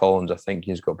Malik Collins, I think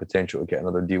he's got potential to get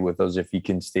another deal with us if he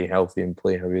can stay healthy and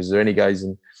play. Is there any guys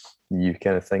you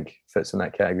kind of think fits in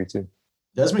that category too?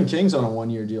 Desmond King's on a 1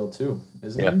 year deal too,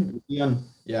 isn't he?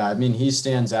 Yeah, I mean, he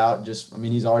stands out.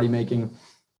 He's already making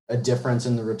a difference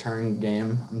in the return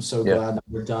game. I'm so glad that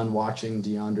we're done watching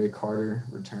DeAndre Carter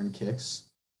return kicks.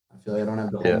 I feel like I don't have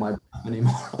to hold my breath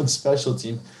anymore on special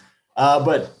team.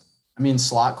 But, I mean,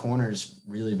 slot corner is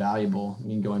really valuable. I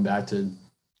mean, going back to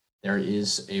there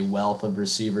is a wealth of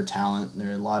receiver talent. There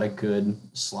are a lot of good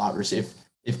slot receivers.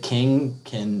 If King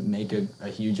can make a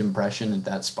huge impression at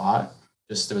that spot,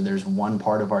 just so there's one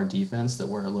part of our defense that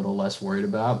we're a little less worried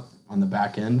about on the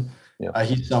back end. Yeah.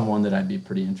 He's someone that I'd be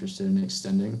pretty interested in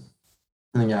extending.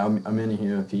 I think I'm in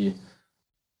here. If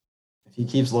he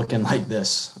keeps looking like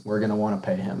this, we're going to want to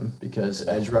pay him because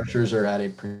edge rushers are at a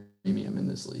premium in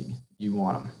this league. You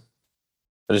want them.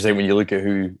 I just think when you look at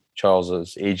who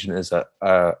Charles's agent is,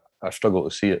 I struggle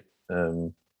to see it.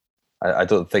 I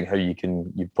don't think how you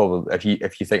probably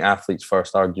if you think athletes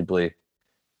first, arguably,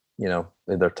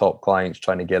 they're top clients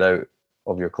trying to get out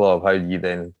of your club. How do you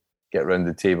then get around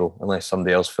the table unless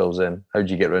somebody else fills in? How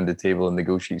do you get around the table and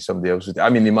negotiate somebody else? I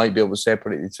mean, they might be able to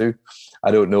separate the two.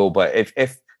 I don't know, but if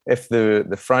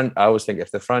I always think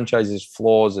if the franchise's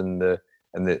flaws and the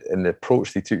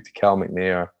approach they took to Cal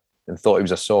McNair and thought he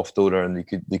was a soft owner and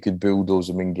they could bulldoze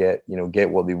him and get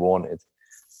what they wanted.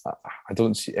 I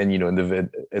don't see, and they've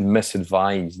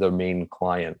misadvised their main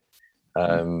client.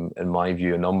 In my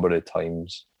view, a number of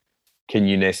times. Can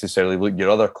you necessarily look your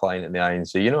other client in the eye and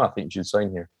say, I think you should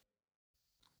sign here?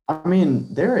 I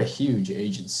mean, they're a huge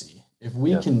agency. If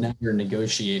we can never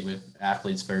negotiate with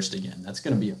athletes first again, that's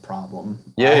going to be a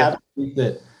problem. I have to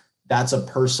think that's a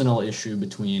personal issue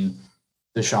between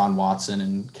Deshaun Watson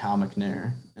and Cal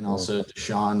McNair, and also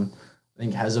Deshaun, I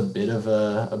think, has a bit of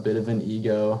an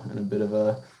ego and a bit of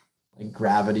a like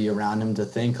gravity around him to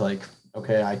think like,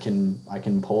 okay, I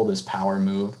can pull this power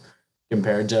move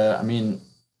compared to, I mean,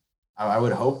 I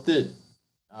would hope that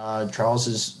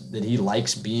that he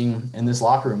likes being in this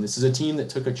locker room. This is a team that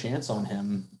took a chance on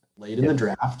him late in the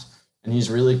draft, and he's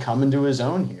really come into his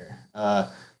own here.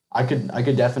 I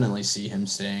could definitely see him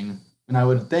staying, and I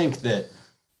would think that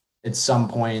at some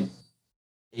point,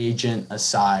 agent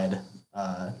aside,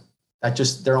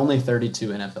 there are only 32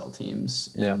 NFL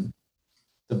teams. Yeah.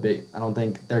 I don't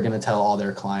think they're going to tell all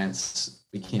their clients,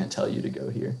 we can't tell you to go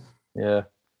here. Yeah.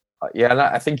 Yeah, and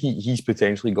I think he's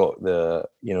potentially got the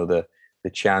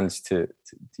chance to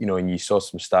and you saw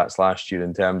some stats last year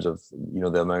in terms of,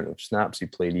 the amount of snaps he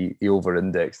played. He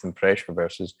over-indexed in pressure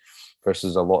versus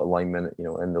a lot of linemen,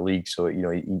 in the league. So,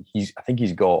 I think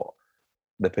he's got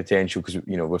the potential because,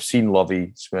 we've seen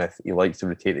Lovie Smith. He likes to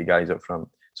rotate the guys up front.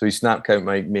 So his snap count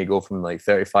may go from like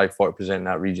 35, 40% in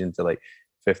that region to like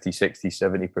 50, 60,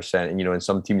 70%. And, and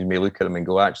some teams may look at him and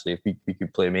go, actually, if we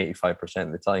could play him 85%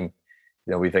 of the time,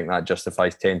 we think that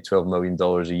justifies $10, $12 million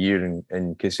a year.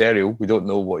 In Caserio, we don't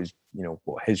know what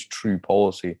his true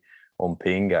policy on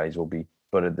paying guys will be.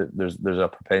 But there's a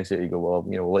propensity to go, well,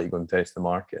 we'll let you go and test the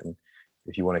market. And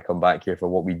if you want to come back here for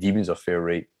what we deem as a fair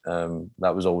rate,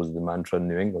 that was always the mantra in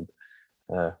New England.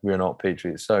 We're not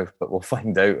Patriots South, but we'll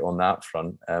find out on that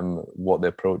front what the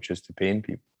approach is to paying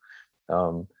people.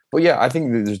 But yeah, I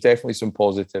think that there's definitely some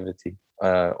positivity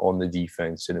on the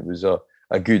defense, and it was a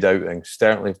good outing.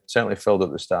 Certainly filled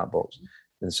up the stat box,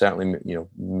 and certainly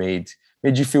made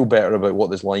you feel better about what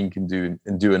this line can do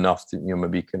and do enough to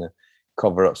maybe kind of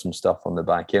cover up some stuff on the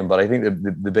back end. But I think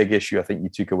the big issue I think you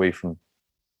took away from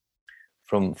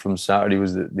Saturday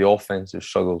was the offensive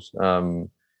struggles.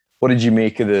 What did you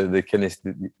make of the kind of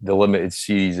the limited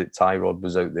series that Tyrod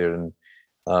was out there and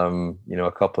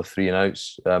a couple of 3 and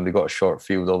outs? They got a short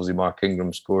field. Obviously, Mark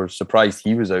Ingram scored. Surprised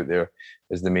he was out there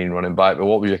as the main running back. But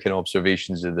what was your kind of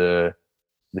observations of the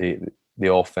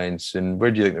offense, and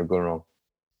where do you think they're going wrong?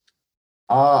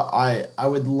 I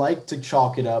would like to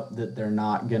chalk it up that they're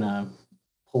not gonna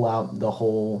pull out the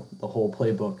whole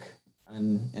playbook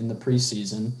in the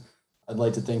preseason. I'd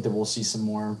like to think that we'll see some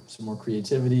more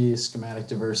creativity, schematic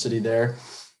diversity there,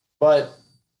 but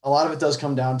a lot of it does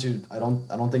come down to I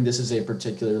don't think this is a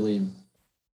particularly.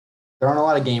 There aren't a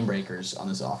lot of game breakers on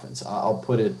this offense. I'll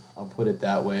put it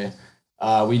that way.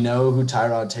 We know who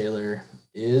Tyrod Taylor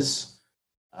is.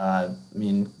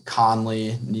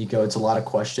 Conley, Nico, it's a lot of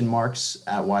question marks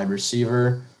at wide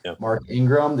receiver. Yep. Mark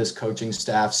Ingram, this coaching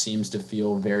staff seems to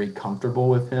feel very comfortable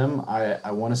with him.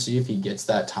 I want to see if he gets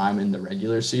that time in the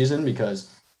regular season, because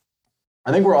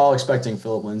I think we're all expecting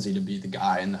Philip Lindsay to be the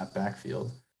guy in that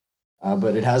backfield.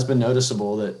 But it has been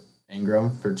noticeable that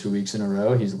Ingram, for 2 weeks in a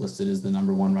row, he's listed as the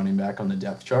number 1 running back on the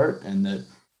depth chart, and that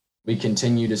we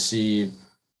continue to see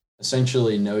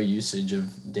essentially no usage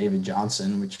of David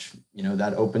Johnson, which,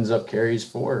 that opens up carries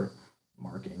for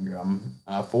Mark Ingram,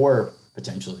 for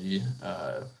potentially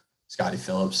Scotty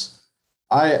Phillips.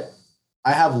 I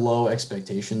have low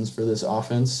expectations for this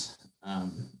offense,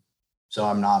 so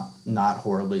I'm not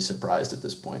horribly surprised at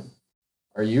this point.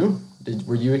 Are you?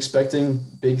 Were you expecting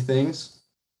big things?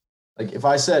 Like if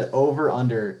I said over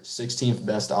under 16th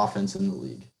best offense in the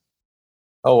league.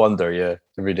 Oh, under, yeah,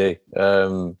 every day.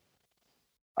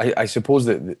 I suppose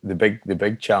that the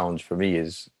big challenge for me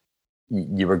is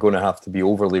you were going to have to be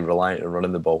overly reliant on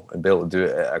running the ball and be able to do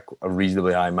it at a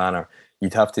reasonably high manner.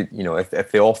 You'd have to,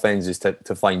 if the offense is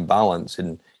to find balance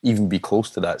and even be close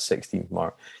to that 16th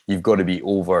mark, you've got to be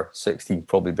over 16th,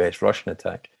 probably best rushing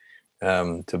attack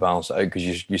to balance it out,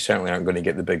 because you certainly aren't going to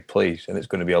get the big plays, and it's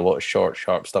going to be a lot of short,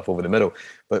 sharp stuff over the middle.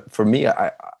 But for me,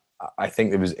 I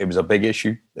think it was a big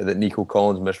issue that Nico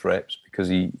Collins missed reps, because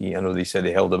I know they said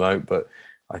they held him out, but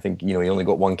I think, he only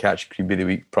got 1 catch QB the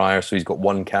week prior, so he's got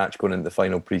 1 catch going into the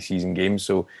final preseason game.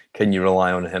 So can you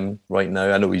rely on him right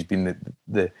now? I know he's been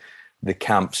the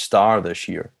camp star this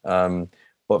year.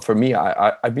 But for me,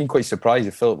 I've been quite surprised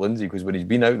at Philip Lindsay, because when he's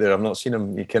been out there, I've not seen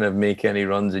him kind of make any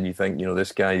runs, and you think,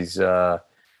 this guy's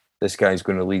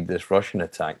going to lead this rushing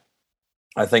attack.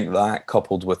 I think that,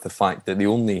 coupled with the fact that the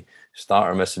only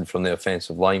starter missing from the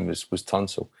offensive line was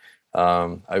Tunsil,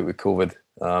 out with COVID.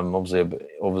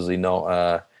 Obviously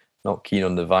not keen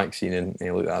on the vaccine, and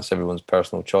look, that's everyone's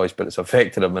personal choice, but it's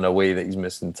affected him in a way that he's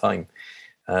missing time.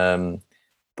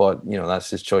 But that's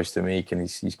his choice to make, and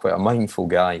he's quite a mindful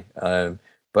guy.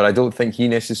 But I don't think he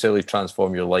necessarily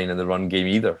transformed your line in the run game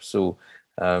either. So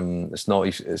it's not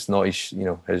his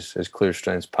his clear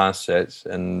strengths pass sets,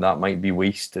 and that might be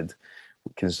wasted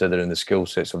considering the skill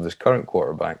sets of this current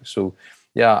quarterback. So,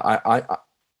 yeah,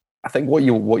 I think what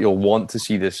you'll want to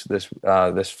see this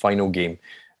final game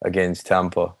against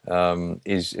Tampa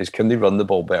is can they run the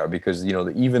ball better, because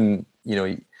even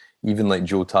like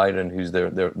Joe Tyron, who's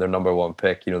their number one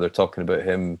pick, they're talking about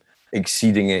him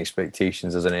exceeding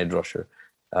expectations as an edge rusher.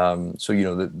 So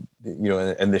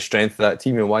and the strength of that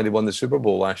team and why they won the Super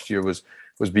Bowl last year was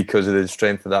because of the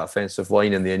strength of that offensive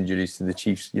line and the injuries to the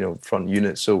Chiefs front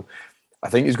unit. So I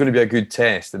think it's going to be a good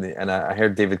test. And I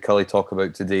heard David Culley talk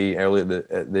about today earlier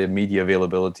at the media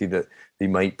availability that they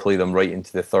might play them right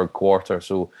into the third quarter.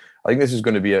 So I think this is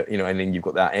going to be and then you've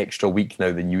got that extra week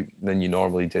now than you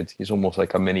normally did. It's almost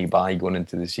like a mini bye going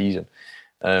into the season.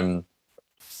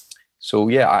 So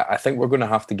yeah, I think we're going to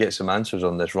have to get some answers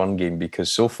on this run game,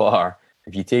 because so far,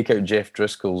 if you take out Jeff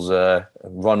Driscoll's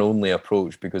run-only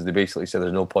approach, because they basically said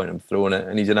there's no point in throwing it,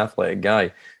 and he's an athletic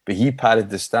guy, but he padded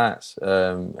the stats.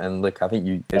 And look, I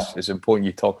think it's important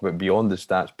you talk about beyond the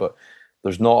stats, but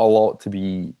there's not a lot to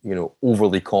be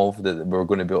overly confident that we're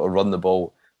going to be able to run the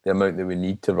ball the amount that we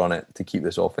need to run it to keep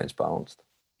this offense balanced.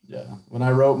 Yeah, when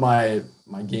I wrote my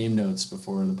game notes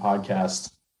before the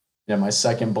podcast, my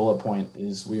second bullet point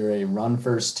is we are a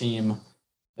run-first team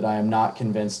that I am not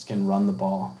convinced can run the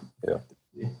ball. Yeah.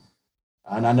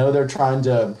 And I know they're trying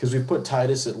to, because we put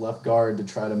Titus at left guard to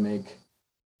try to make,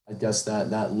 I guess,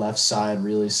 that left side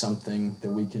really something that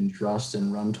we can trust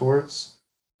and run towards.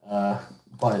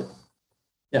 But,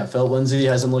 yeah, Philip Lindsay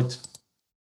hasn't looked,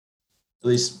 at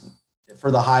least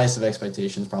for the highest of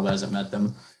expectations, probably hasn't met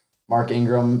them. Mark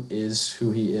Ingram is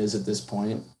who he is at this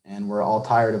point, and we're all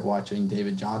tired of watching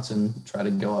David Johnson try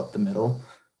to go up the middle.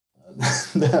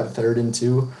 That 3rd and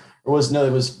 2, or was it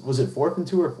 4th and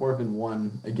 2 or 4th and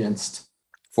 1 against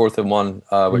 4th and 1,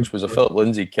 which was a Philip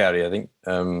Lindsay carry, I think,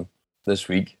 this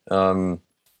week. The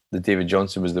David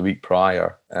Johnson was the week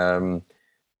prior, and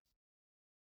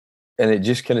it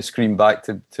just kind of screamed back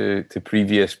to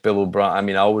previous Bill O'Brien. I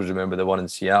mean, I always remember the one in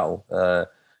Seattle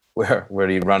where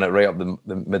he ran it right up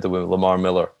the middle with Lamar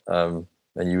Miller, and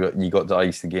you got to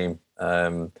ice the game.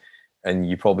 And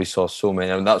you probably saw so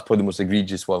many. I mean, that's probably the most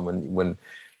egregious one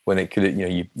when it could,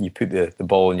 you put the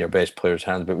ball in your best player's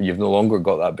hands, but you've no longer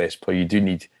got that best player. You do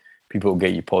need people to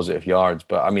get you positive yards.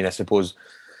 But I mean, I suppose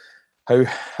how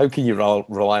can you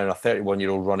rely on a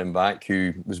 31-year-old running back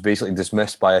who was basically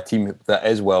dismissed by a team that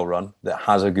is well run, that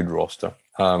has a good roster?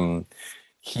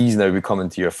 He's now becoming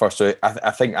to your first. So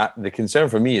I think the concern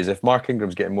for me is if Mark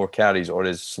Ingram's getting more carries or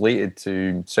is slated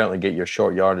to certainly get your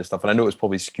short yard and stuff, and I know it's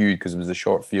probably skewed because it was the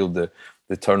short field, the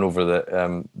turnover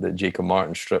that Jacob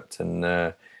Martin stripped and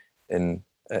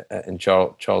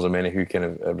Charles Omenihu who kind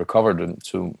of recovered, and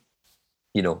so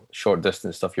short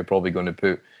distance stuff you're probably going to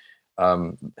put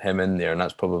him in there, and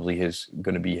that's probably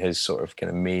going to be his sort of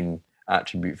kind of main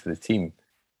attribute for the team.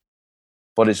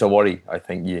 But it's a worry. I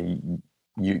think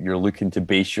you're looking to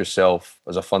base yourself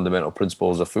as a fundamental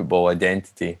principle as a football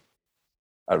identity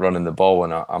at running the ball,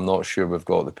 and I'm not sure we've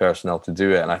got the personnel to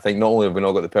do it. And I think not only have we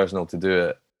not got the personnel to do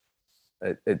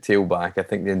it at tailback, I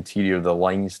think the interior of the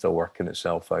line's still working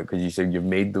itself out, because you said you've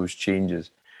made those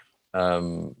changes.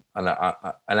 And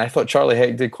I thought Charlie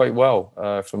Heck did quite well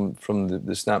from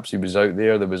the snaps he was out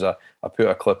there. I put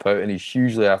a clip out, and he's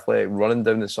hugely athletic, running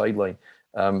down the sideline.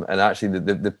 And actually,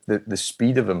 the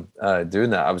speed of him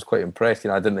doing that, I was quite impressed.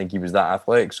 I didn't think he was that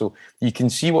athletic. So you can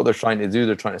see what they're trying to do.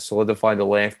 They're trying to solidify the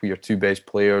left with your two best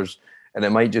players, and it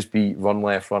might just be run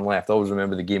left, run left. I always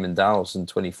remember the game in Dallas in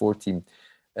 2014,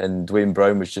 and Dwayne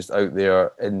Brown was just out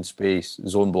there in space,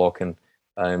 zone blocking,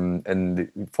 and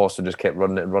Foster just kept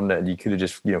running it, and you could have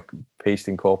just paste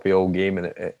and copy all game, and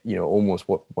it almost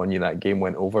won you that game,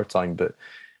 went overtime. But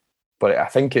I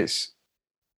think it's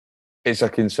a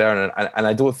concern, and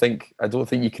I don't think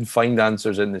you can find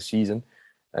answers in the season.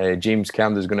 James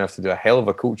Camden's going to have to do a hell of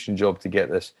a coaching job to get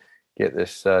this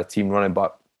team running.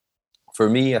 But for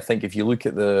me, I think if you look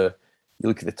at the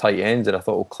tight ends, and I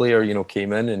thought, Claire,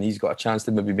 came in and he's got a chance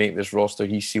to maybe make this roster.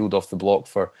 He sealed off the block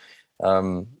for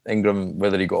Ingram.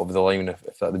 Whether he got over the line,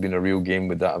 if that had been a real game,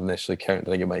 would that have necessarily counted?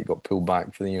 I think it might have got pulled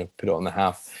back for put it on the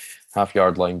half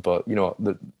yard line. But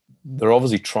they're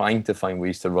obviously trying to find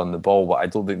ways to run the ball, but I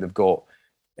don't think they've got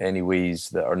any ways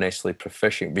that are necessarily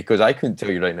proficient. Because I couldn't tell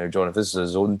you right now, John, if this is a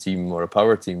zone team or a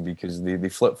power team, because they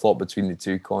flip-flop between the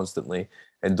two constantly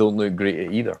and don't look great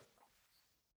at either.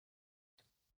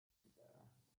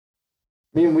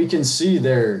 I mean, we can see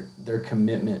their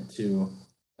commitment to,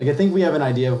 I think we have an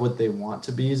idea of what they want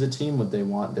to be as a team, what they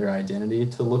want their identity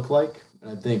to look like.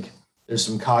 And I think there's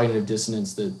some cognitive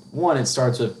dissonance that, one, it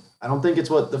starts with, I don't think it's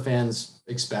what the fans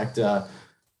expect.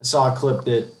 I saw a clip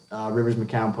that Rivers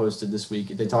McCown posted this week.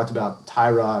 They talked about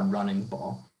Tyrod running the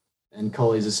ball, and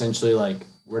Culley's essentially like,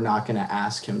 we're not going to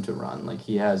ask him to run. Like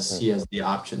he has the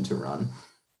option to run.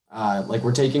 Like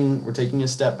we're taking a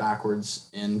step backwards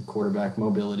in quarterback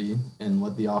mobility and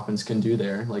what the offense can do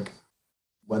there. Like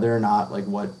whether or not like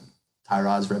what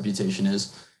Tyrod's reputation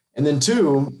is. And then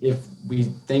two, if we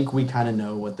think we kind of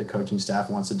know what the coaching staff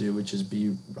wants to do, which is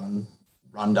be run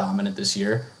dominant this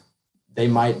year, they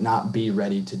might not be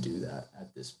ready to do that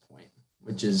at this point,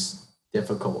 which is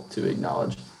difficult to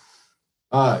acknowledge.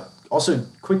 Also,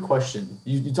 quick question.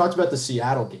 You talked about the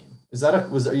Seattle game. Are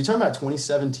you talking about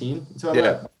 2017? You talking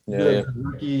about the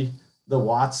rookie, the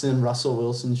Watson, Russell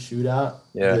Wilson shootout?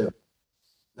 Yeah.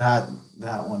 That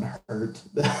one hurt.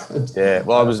 Yeah.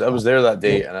 Well, I was there that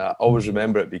day, and I always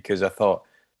remember it because I thought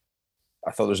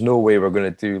there's no way we're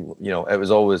going to do, it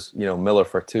was always, Miller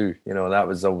for two, that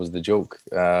was always the joke.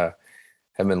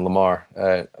 Him and Lamar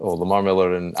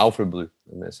Miller and Alfred Blue.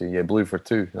 And so, Blue for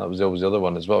two. That was always the other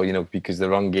one as well, because the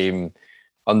run game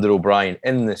under O'Brien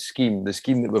in the scheme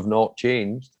that we've not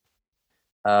changed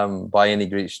by any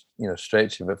great,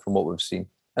 stretch of it from what we've seen.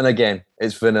 And again,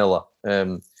 it's vanilla.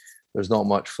 There's not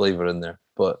much flavor in there,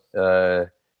 but yeah,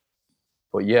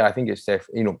 I think it's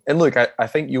definitely, and look, I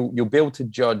think you'll be able to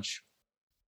judge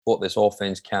what this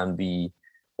offense can be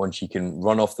once you can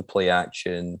run off the play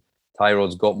action.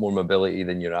 Tyrod's got more mobility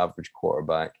than your average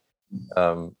quarterback.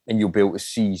 And you'll be able to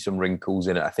see some wrinkles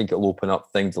in it. I think it'll open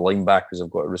up things. The linebackers have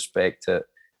got to respect it.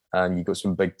 And you've got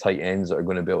some big tight ends that are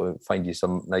going to be able to find you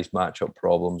some nice matchup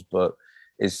problems. But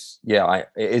it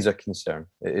is a concern.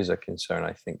 It is a concern,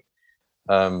 I think,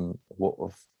 of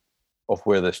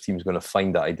where this team's going to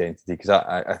find that identity. Because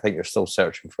I think they're still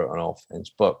searching for it on offense.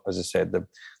 But as I said,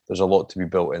 there's a lot to be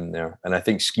built in there. And I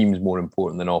think scheme's more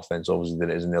important than offense, obviously,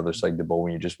 than it is on the other side of the ball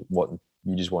when you just want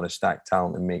to stack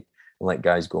talent and let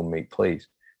guys go and make plays.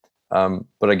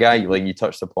 But a guy like you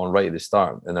touched upon right at the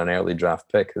start in an early draft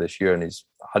pick this year, and he's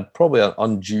had probably an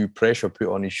undue pressure put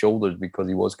on his shoulders because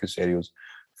he was Caserio's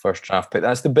first draft pick.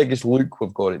 That's the biggest look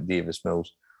we've got at Davis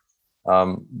Mills.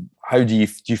 How do you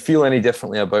feel any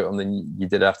differently about him than you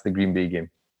did after the Green Bay game?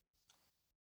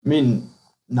 I mean,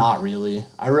 not really.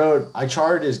 I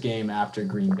charted his game after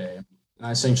Green Bay, and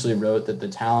I essentially wrote that the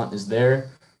talent is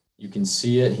there. You can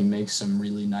see it. He makes some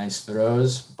really nice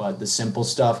throws, but the simple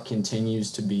stuff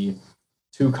continues to be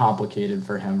too complicated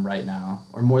for him right now,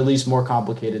 or at least more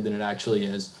complicated than it actually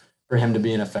is for him to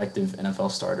be an effective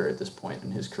NFL starter at this point in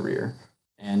his career.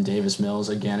 And Davis Mills,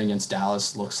 again, against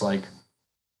Dallas, looks like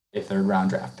a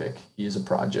third-round draft pick. He is a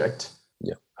project.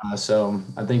 Yeah. So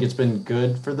I think it's been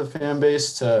good for the fan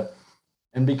base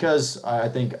and because I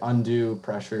think undue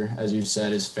pressure, as you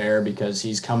said, is fair because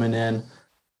he's coming in.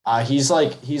 He's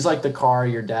like the car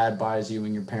your dad buys you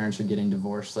when your parents are getting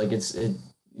divorced. Like it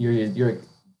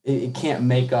can't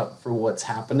make up for what's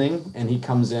happening, and he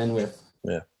comes in with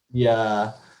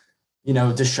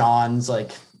Deshaun's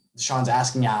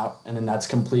asking out, and then that's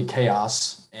complete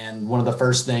chaos. And one of the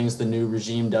first things the new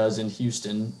regime does in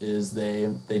Houston is they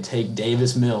take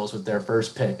Davis Mills with their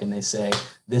first pick, and they say,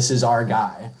 "This is our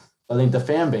guy." I think the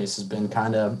fan base has been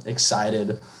kind of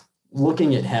excited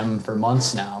looking at him for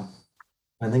months now.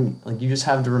 I think you just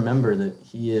have to remember that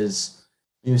he was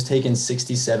taken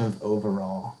 67th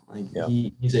overall.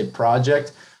 He's a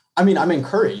project. I mean, I'm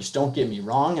encouraged, don't get me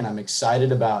wrong, and I'm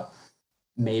excited about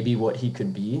maybe what he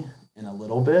could be in a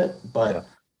little bit. But I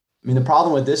mean, the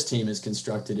problem with this team is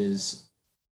constructed is,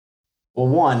 well,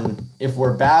 one, if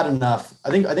we're bad enough,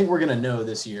 I think we're gonna know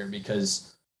this year,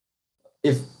 because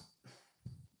if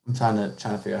I'm trying to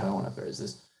figure out how I want to phrase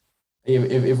this.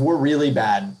 If we're really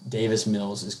bad, Davis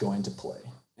Mills is going to play.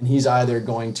 And he's either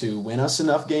going to win us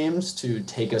enough games to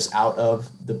take us out of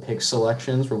the pick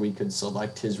selections where we could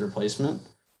select his replacement,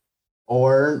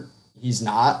 or he's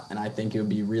not. And I think it would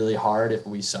be really hard if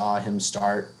we saw him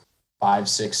start 5,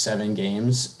 6, 7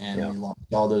 games and we lost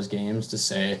all those games to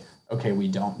say, okay, we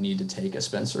don't need to take a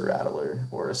Spencer Rattler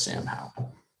or a Sam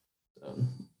Howell. So.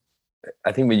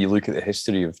 I think when you look at the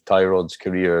history of Tyrod's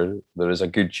career, there is a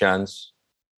good chance,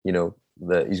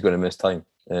 that he's going to miss time.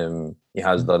 He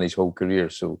has done his whole career.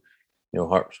 So,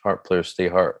 heart players stay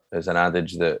hurt is an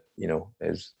adage that,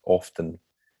 is often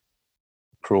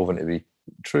proven to be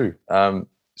true.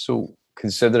 So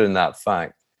considering that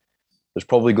fact, there's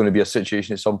probably going to be a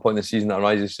situation at some point in the season that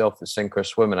arises itself that sink or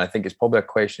swim. And I think it's probably a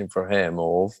question for him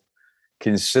of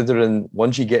considering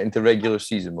once you get into regular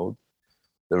season mode,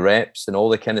 the reps and all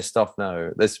the kind of stuff now,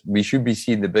 we should be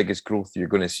seeing the biggest growth you're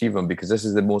going to see from him, because this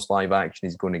is the most live action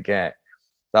he's going to get.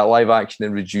 That live action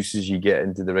then reduces you get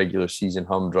into the regular season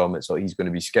humdrum. It's like he's going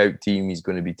to be scout team. He's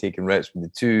going to be taking reps with the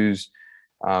twos.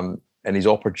 and his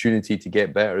opportunity to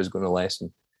get better is going to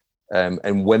lessen.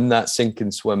 And when that sink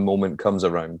and swim moment comes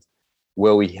around,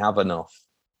 will he have enough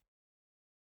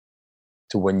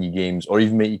to win you games or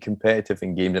even make you competitive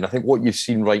in games? And I think what you've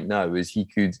seen right now is he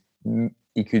could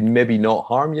maybe not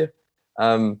harm you,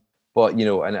 but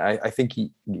and I think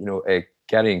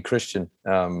Gary and Christian,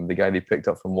 the guy they picked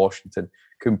up from Washington,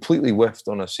 completely whiffed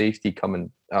on a safety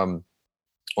coming on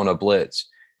a blitz,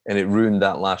 and it ruined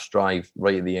that last drive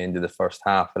right at the end of the first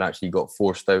half, and actually got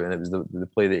forced out, and it was the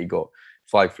play that he got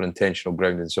flagged for intentional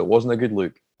grounding. So it wasn't a good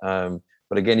look.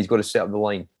 But again, he's got to set up the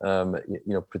line.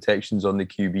 Protections on the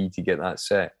QB to get that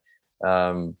set.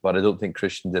 But I don't think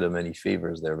Christian did him any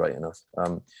favors there, right enough.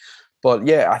 But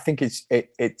yeah, I think it's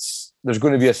there's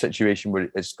going to be a situation where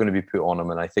it's going to be put on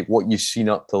him, and I think what you've seen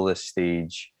up till this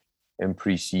stage in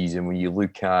pre-season, when you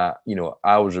look at,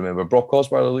 I always remember Brock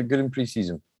Osweiler looked good in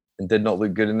pre-season and did not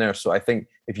look good in there. So I think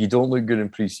if you don't look good in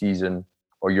pre-season,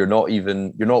 or you're not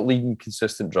leading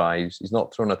consistent drives, he's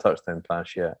not thrown a touchdown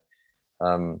pass yet,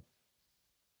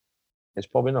 it's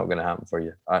probably not going to happen for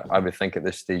you. I would think at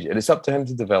this stage, and it's up to him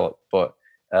to develop. But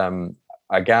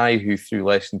a guy who threw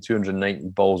less than 290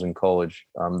 balls in college,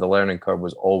 the learning curve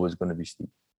was always going to be steep.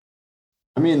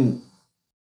 I mean,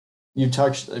 you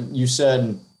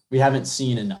said we haven't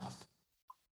seen enough.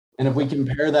 And if we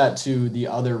compare that to the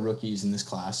other rookies in this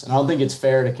class, and I don't think it's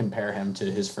fair to compare him to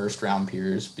his first round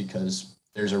peers because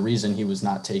there's a reason he was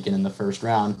not taken in the first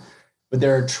round, but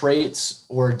there are traits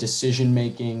or decision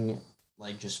making,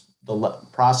 like just the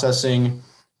processing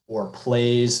or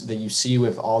plays that you see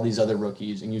with all these other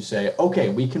rookies, and you say, okay,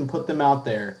 we can put them out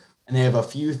there and they have a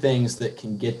few things that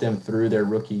can get them through their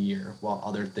rookie year while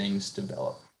other things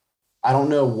develop. I don't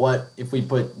know if we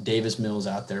put Davis Mills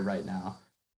out there right now,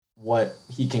 what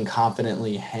he can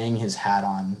confidently hang his hat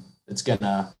on that's going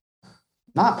to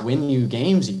not win you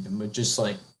games even, but just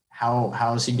like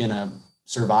how is he going to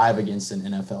survive against an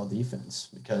NFL defense?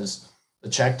 Because the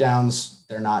checkdowns,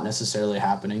 they're not necessarily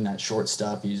happening. That short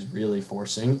stuff he's really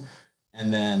forcing.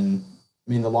 And then,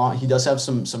 he does have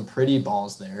some pretty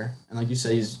balls there. And like you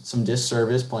say, he's some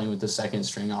disservice playing with the second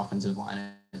string offensive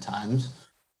line at times.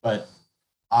 But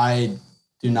I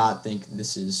do not think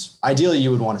this is – ideally,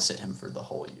 you would want to sit him for the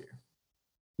whole year.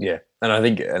 Yeah, and I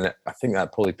think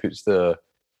that probably puts the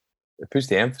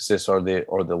emphasis or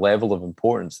the level of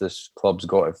importance this club's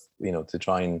got, to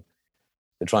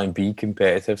try and be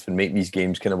competitive and make these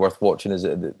games kind of worth watching. Is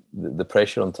the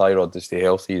pressure on Tyrod to stay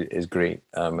healthy is great,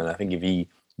 and I think if he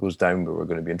goes down, we're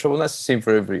going to be in trouble. And that's the same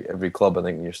for every club. I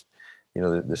think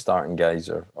the starting guys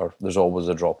are there's always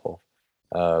a drop off.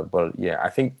 But yeah, I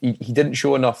think he didn't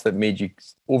show enough that made you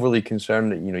overly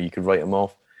concerned that you could write him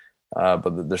off.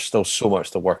 But there's still so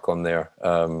much to work on there.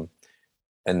 And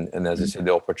as I said,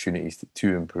 the opportunities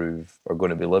to improve are going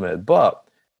to be limited. But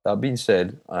that being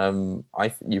said,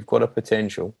 you've got a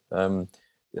potential.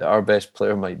 Our best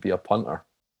player might be a punter.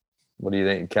 What do you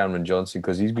think of Cameron Johnson?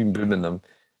 Because he's been booming them.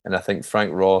 And I think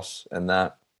Frank Ross and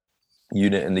that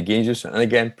unit in the games, and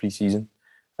again, preseason.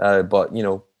 But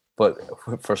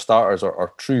for starters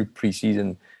or true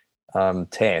preseason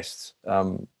tests,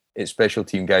 it's special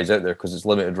team guys out there because it's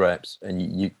limited reps,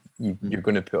 and you're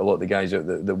going to put a lot of the guys out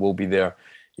that will be there,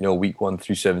 week 1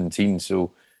 through 17.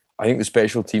 So I think the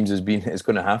special teams is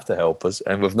going to have to help us.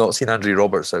 And we've not seen Andre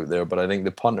Roberts out there, but I think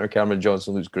the punter Cameron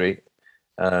Johnson looks great.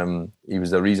 He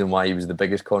was the reason why he was the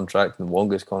biggest contract and the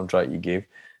longest contract you gave.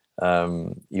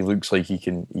 He looks like he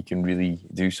can really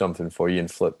do something for you and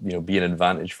flip, be an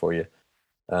advantage for you.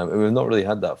 And we've not really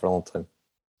had that for a long time.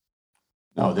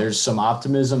 No, there's some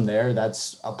optimism there.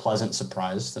 That's a pleasant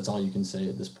surprise. That's all you can say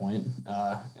at this point,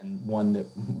 and one that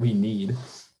we need.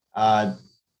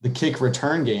 The kick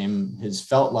return game has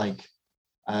felt like,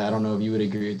 I don't know if you would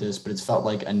agree with this, but it's felt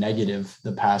like a negative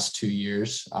the past 2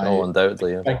 years.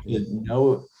 Undoubtedly. Expected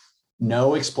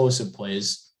no explosive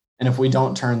plays. And if we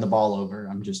don't turn the ball over,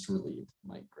 I'm just relieved. I'm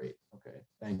like, great. Okay.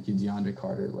 Thank you, DeAndre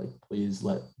Carter. Like, please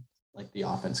let the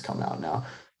offense come out now.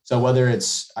 So whether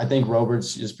I think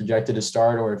Roberts is projected to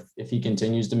start, or if he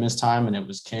continues to miss time and it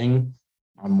was King,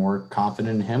 I'm more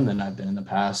confident in him than I've been in the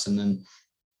past. And then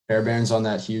Fairbairn's on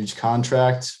that huge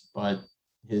contract, but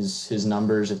his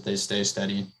numbers, if they stay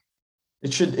steady,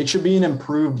 it should be an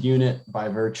improved unit by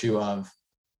virtue of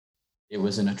it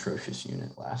was an atrocious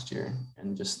unit last year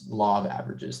and just law of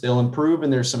averages. They'll improve,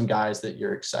 and there's some guys that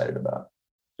you're excited about.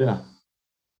 Yeah.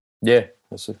 Yeah.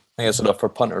 I think that's enough for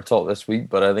punter talk this week,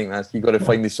 but I think you got to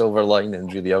find the silver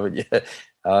linings, really, haven't you?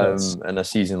 In a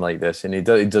season like this, and he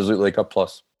does look like a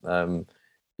plus. And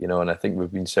I think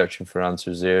we've been searching for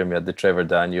answers there. And we had the Trevor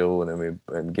Daniel, and then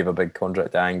we gave a big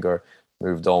contract to Anger,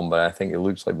 moved on, but I think it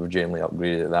looks like we've generally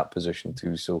upgraded at that position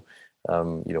too. So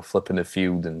flipping the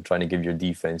field and trying to give your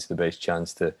defense the best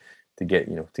chance to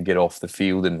get off the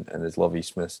field. And as Lovie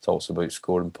Smith talks about,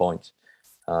 scoring points.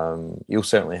 He'll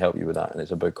certainly help you with that, and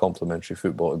it's about complementary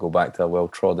football, to go back to a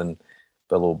well-trodden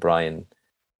Bill O'Brien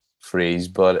phrase.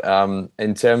 But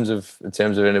in terms of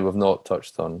anything we've not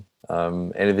touched on,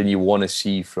 anything you want to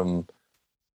see from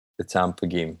the Tampa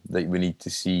game that we need to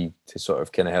see to sort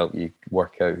of kind of help you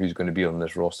work out who's going to be on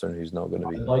this roster and who's not going to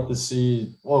be? I'd like to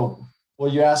see. Well,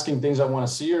 you asking things I want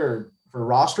to see, or for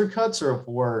roster cuts, or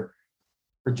for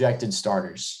projected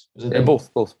starters?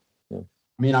 Both. I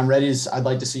mean, I'd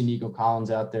like to see Nico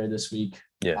Collins out there this week.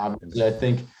 Yeah. Obviously,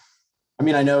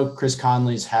 I know Chris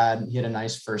Conley's had a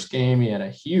nice first game. He had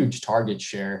a huge target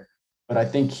share, but I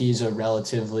think he's a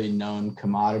relatively known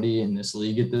commodity in this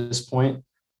league at this point.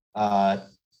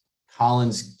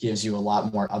 Collins gives you a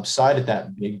lot more upside at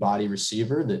that big body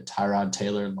receiver that Tyrod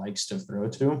Taylor likes to throw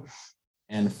to.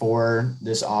 And for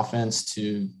this offense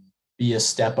to be a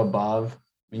step above,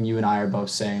 I mean, you and I are both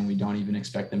saying we don't even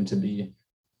expect them to be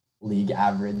league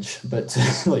average, but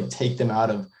to take them out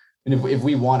of, and if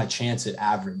we want a chance at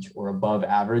average or above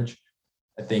average,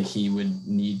 I think he would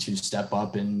need to step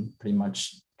up and pretty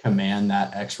much command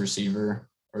that X receiver,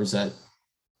 or is that,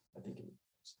 I think,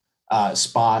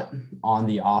 spot on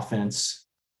the offense.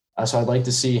 So I'd like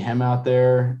to see him out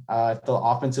there. If the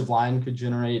offensive line could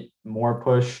generate more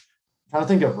push. I'm trying to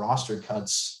think of roster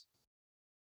cuts.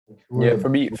 For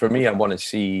me, I want to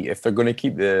see if they're going to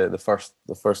keep the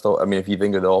first. I mean, if you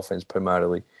think of the offense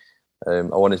primarily, I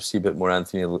want to see a bit more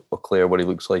Anthony Leclerc, what he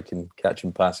looks like in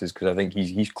catching passes, because I think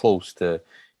he's close to,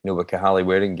 with Kahale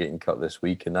Waring getting cut this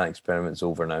week, and that experiment's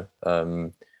over now.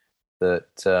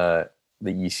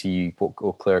 That you see what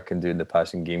Leclerc can do in the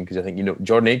passing game, because I think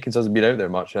Jordan Akins hasn't been out there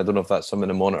much, and I don't know if that's something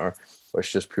to monitor or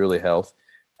it's just purely health.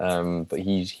 But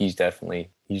he's definitely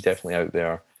out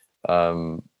there.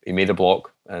 He made a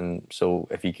block, and so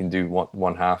if he can do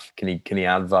one half, can he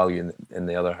add value in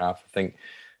the other half? I think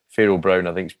Pharaoh Brown,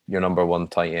 I think, is your number one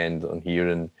tight end on here,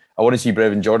 and I want to see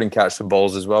Brevin Jordan catch some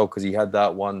balls as well, because he had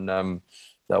that one kind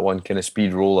of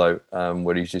speed rollout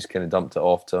where he's just kind of dumped it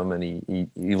off to him, and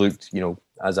he looked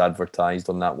as advertised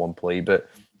on that one play, but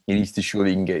he needs to show that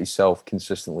he can get himself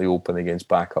consistently open against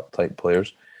backup type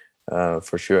players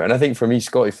for sure. And I think for me,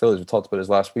 Scottie Phillips, we talked about this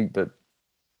last week, but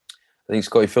I think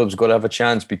Scottie Phillips got to have a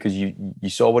chance, because you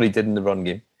saw what he did in the run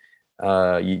game.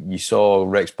 You saw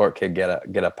Rex Burkhead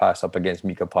get a pass up against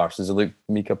Micah Parsons. Look,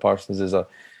 Micah Parsons is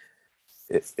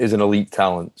an elite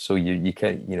talent. So you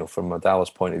can't, from a Dallas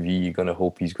point of view, you're going to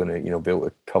hope he's going to, be able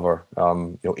to cover,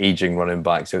 aging running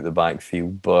backs out the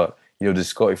backfield. But, does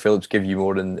Scottie Phillips give you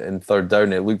more in third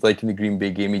down? It looked like in the Green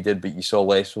Bay game he did, but you saw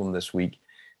less of him this week.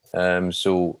 And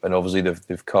obviously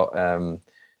they've cut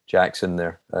Jackson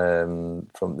there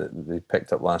they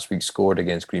picked up last week, scored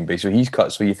against Green Bay. So he's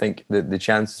cut. So you think that the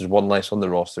chances is one less on the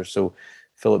roster. So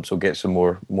Phillips will get some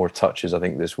more touches, I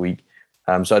think, this week.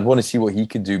 So I'd want to see what he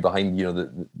could do behind,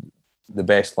 the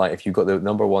best line. If you've got the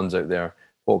number ones out there,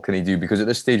 what can he do? Because at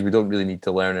this stage, we don't really need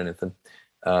to learn anything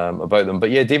about them.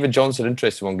 But yeah, David Johnson,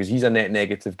 interesting one, because he's a net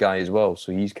negative guy as well.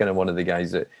 So he's kind of one of the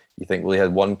guys that you think, well, he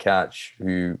had one catch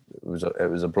it was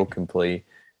a broken play,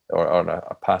 or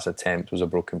a pass attempt was a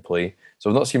broken play. So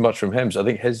I've not seen much from him. So I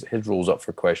think his role's up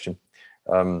for question.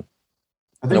 I want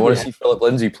to see Philip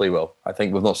Lindsay play well. I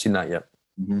think we've not seen that yet.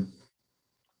 Mm-hmm.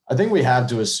 I think we have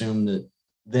to assume that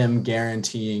them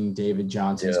guaranteeing David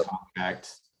Johnson's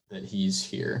contract, that he's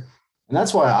here. And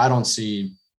that's why I don't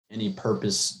see any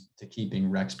purpose to keeping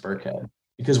Rex Burkhead,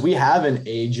 because we have an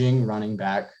aging running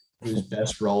back whose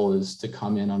best role is to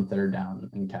come in on third down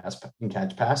and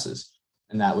catch passes.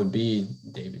 And that would be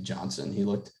David Johnson. He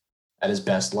looked at his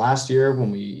best last year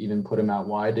when we even put him out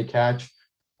wide to catch,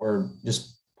 or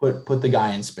just put the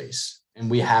guy in space. And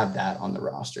we have that on the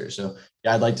roster. So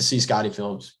yeah, I'd like to see Scottie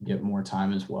Phillips get more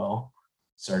time as well,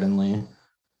 certainly.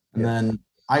 And then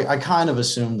I kind of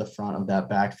assume the front of that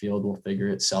backfield will figure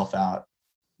itself out.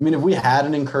 I mean, if we had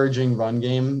an encouraging run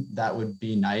game, that would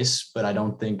be nice, but I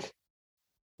don't think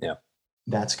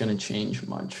that's going to change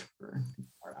much for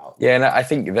our outlook. Yeah, and I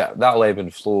think that'll ebb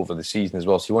and flow over the season as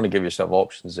well. So you want to give yourself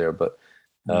options there, but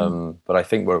I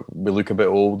think we look a bit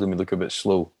old and we look a bit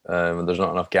slow, and there's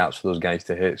not enough gaps for those guys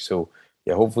to hit. So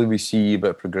yeah, hopefully we see a bit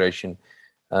of progression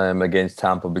against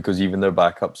Tampa, because even their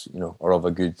backups, are of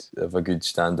a good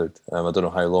standard. I don't know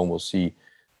how long we'll see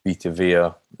Vita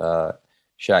Vea,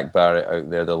 Shaq Barrett out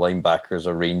there. The linebackers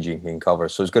are ranging in cover,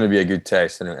 so it's going to be a good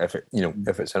test. And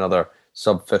if it's another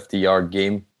sub 50-yard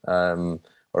game or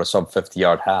a sub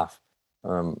 50-yard half,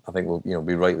 I think we'll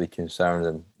be rightly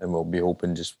concerned, and we'll be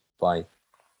hoping just by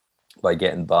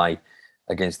getting by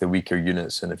against the weaker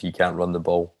units, and if you can't run the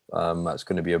ball, that's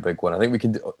going to be a big one. I think we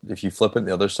can, if you flip it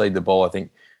the other side of the ball, I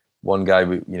think one guy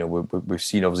we've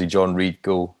seen obviously John Reid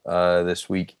go this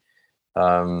week.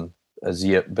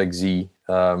 Big Z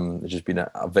has just been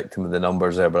a victim of the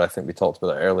numbers there, but I think we talked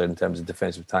about it earlier in terms of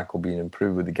defensive tackle being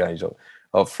improved with the guys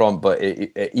up front. But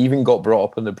it even got brought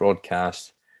up in the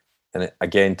broadcast, and it,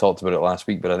 again, talked about it last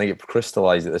week, but I think it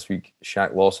crystallised it this week.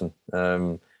 Shaq Lawson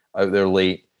out there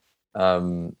late.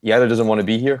 He either doesn't want to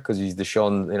be here because he's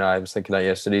Deshaun. I was thinking that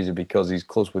yesterday, is it because he's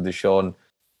close with Deshaun?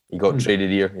 He got traded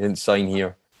here. He didn't sign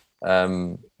here.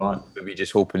 Maybe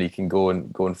just hoping he can go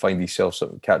and find himself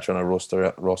something, catch on a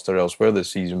roster elsewhere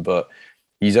this season. But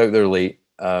he's out there late,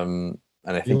 and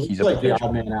I think he's like the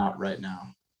odd man out right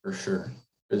now for sure.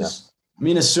 I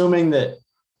mean, assuming that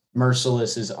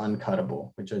Mercilus is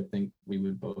uncuttable, which I think we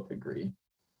would both agree.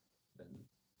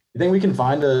 You think we can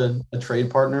find a trade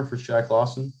partner for Shaq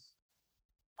Lawson?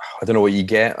 I don't know what you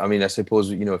get. I mean, I suppose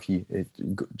if you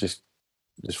just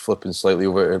flipping slightly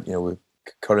over, with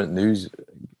current news.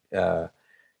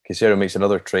 Caserio makes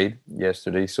another trade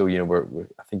yesterday, so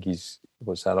I think he's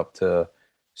up to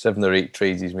 7 or 8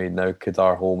 trades he's made now.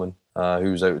 Kadar Holman,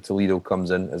 who's out of Toledo,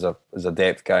 comes in as a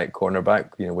depth guy at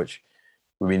cornerback, which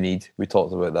we need. We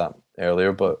talked about that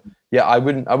earlier, but yeah, I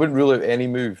wouldn't rule out any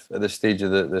move at this stage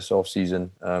of this off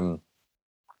season.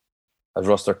 As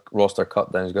roster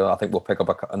cut down, I think we'll pick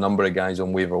up a number of guys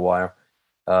on waiver wire.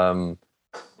 But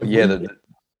yeah,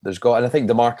 there's got, and I think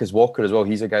DeMarcus Walker as well.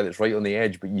 He's a guy that's right on the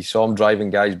edge, but you saw him driving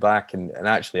guys back, and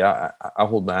actually, I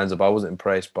hold my hands up. I wasn't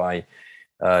impressed by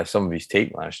some of his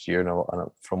tape last year. And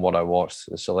from what I watched,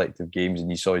 the selective games, and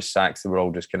you saw his sacks, they were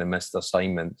all just kind of missed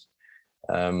assignments.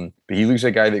 But he looks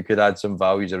like a guy that could add some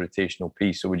value as a rotational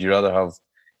piece. So would you rather have,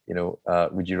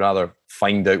 would you rather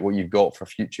find out what you've got for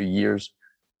future years,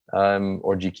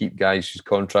 or do you keep guys whose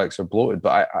contracts are bloated?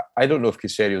 But I don't know if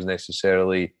Caserio is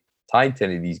necessarily tied to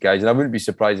any of these guys, and I wouldn't be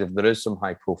surprised if there is some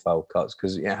high-profile cuts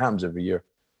because it happens every year.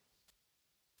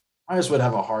 I just would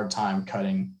have a hard time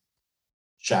cutting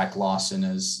Shaq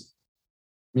Lawson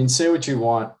say what you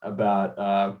want about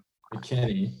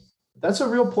McKinney. That's a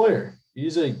real player.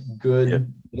 He's a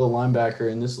good middle linebacker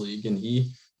in this league, and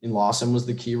Lawson was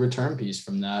the key return piece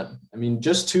from that. I mean,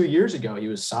 just 2 years ago, he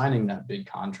was signing that big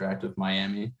contract with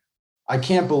Miami. I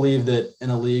can't believe that in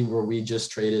a league where we just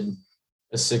traded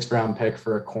a 6th-round pick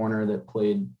for a corner that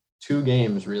played 2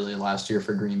 games really last year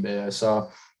for Green Bay.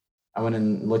 I went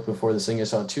and looked before this thing. I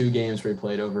saw 2 games where he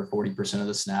played over 40% of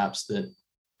the snaps. That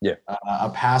a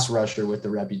pass rusher with the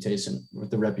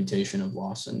reputation of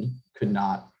Lawson could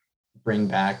not bring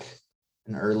back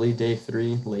an early day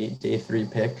 3, late day 3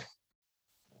 pick.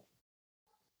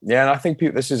 Yeah, and I think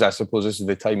this is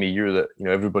the time of year that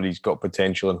everybody's got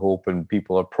potential and hope, and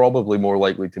people are probably more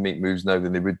likely to make moves now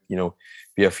than they would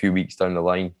be a few weeks down the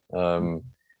line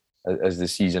as the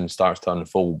season starts to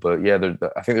unfold. But yeah,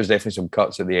 I think there's definitely some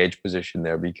cuts at the edge position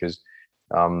there because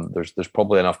there's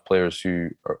probably enough players who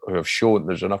have shown.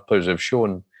 There's enough players who have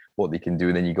shown what they can do,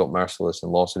 and then you got Mercilus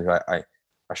and Lawson, who I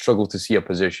struggle to see a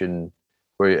position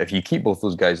where if you keep both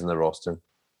those guys in the roster,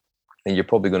 then you're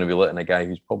probably going to be letting a guy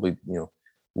who's probably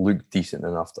looked decent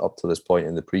enough up to this point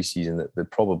in the preseason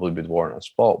that probably would warrant a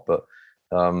spot. But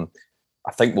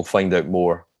I think we'll find out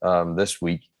more this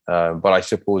week. But I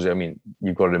suppose,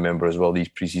 you've got to remember as well, these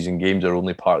preseason games are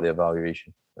only part of the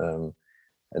evaluation, and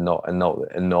not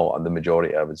the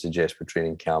majority. I would suggest for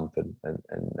training camp and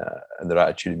their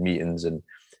attitude in meetings and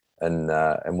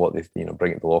what they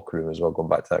bring into the locker room as well. Going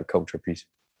back to that culture piece.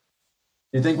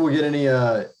 Do you think we'll get any?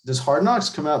 Does Hard Knocks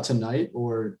come out tonight,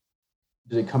 or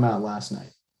did it come out last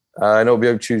night? I know it'll be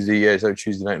out Tuesday. Yeah, it's out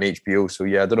Tuesday night on HBO. So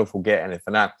yeah, I don't know if we'll get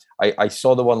anything. I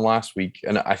saw the one last week,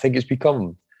 and I think it's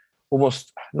become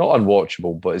almost not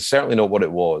unwatchable, but it's certainly not what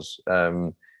it was.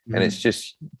 And it's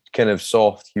just kind of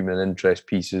soft human interest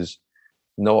pieces.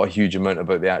 Not a huge amount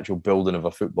about the actual building of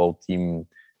a football team.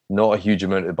 Not a huge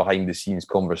amount of behind the scenes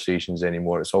conversations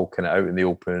anymore. It's all kind of out in the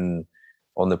open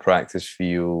on the practice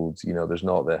field. There's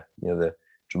not the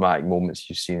dramatic moments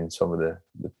you've seen in some of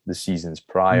the seasons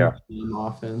prior.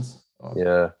 Offense. Oh.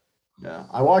 Yeah.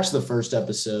 I watched the first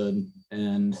episode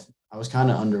and I was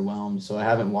kind of underwhelmed, so I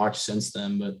haven't watched since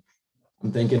then. But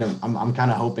I'm thinking I'm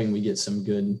kind of hoping we get some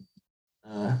good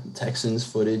Texans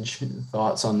footage,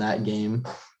 thoughts on that game.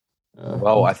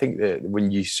 Well, I think that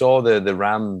when you saw the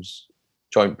Rams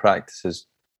joint practices,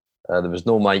 there was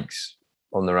no mics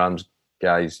on the Rams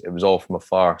guys. It was all from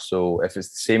afar. So if it's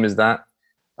the same as that,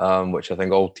 which I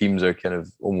think all teams are kind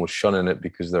of almost shunning it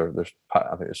because I think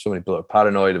there's so many people that are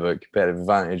paranoid about competitive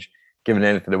advantage, giving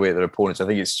anything away to their opponents. I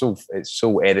think it's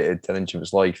so edited to an inch of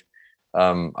its life.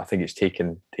 I think it's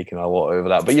taken a lot over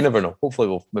that. But you never know. Hopefully,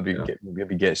 we'll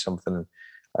maybe get something,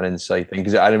 an inside thing.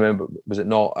 Because I remember, was it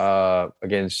not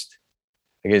against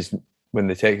when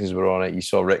the Texans were on it? You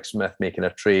saw Rick Smith making a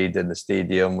trade in the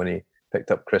stadium when he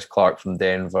picked up Chris Clark from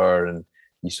Denver, and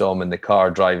you saw him in the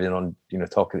car driving on,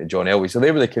 talking to John Elway. So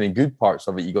they were the kind of good parts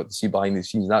of it. You got to see behind the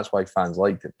scenes. That's why fans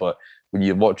liked it. But when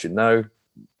you watch it now,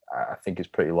 I think it's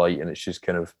pretty light, and it's just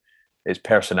kind of it's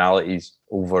personalities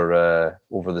over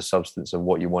the substance of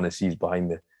what you want to see is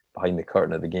behind the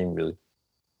curtain of the game, really.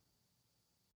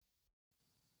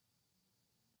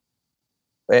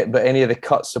 But any of the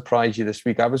cuts surprised you this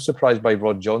week? I was surprised by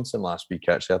Rod Johnson last week,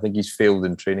 actually. I think he's failed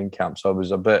in training camp, so I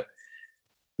was a bit.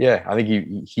 Yeah, I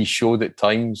think he showed at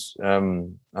times. I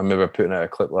remember putting out a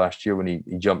clip last year when he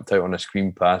jumped out on a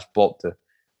screen pass, blocked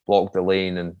the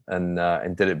lane,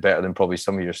 and did it better than probably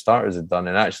some of your starters had done.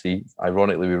 And actually,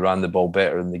 ironically, we ran the ball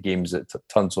better in the games that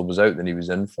Tunsil was out than he was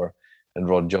in for, and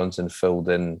Rod Johnson filled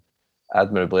in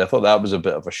admirably. I thought that was a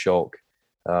bit of a shock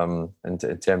in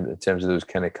terms of those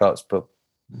kind of cuts, but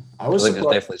I think there's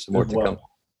definitely some more to come.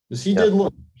 Because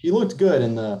he looked good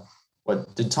in the.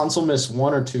 What did Tunsil miss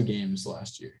 1 or 2 games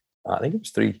last year? I think it was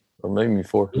 3 or maybe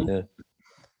 4. Yeah.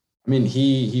 I mean,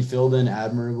 he filled in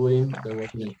admirably. There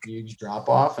wasn't a huge drop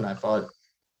off, and I thought,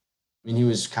 he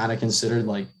was kind of considered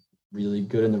like really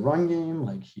good in the run game.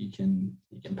 Like he can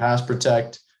pass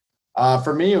protect.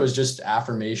 For me, it was just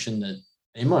affirmation that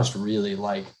they must really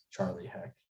like Charlie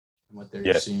Heck and what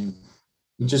they're seeing,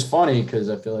 which is funny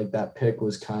because I feel like that pick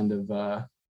was kind of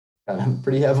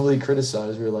pretty heavily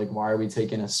criticized. We were like, why are we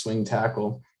taking a swing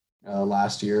tackle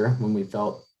last year when we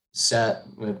felt set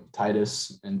with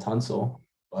Titus and Tunsil?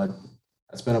 But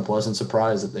that's been a pleasant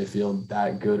surprise that they feel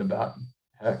that good about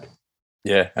Heck.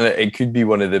 Yeah, and it could be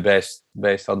one of the best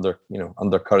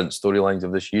undercurrent storylines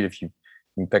of this year if you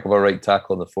can pick up a right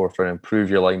tackle in the 4th round, improve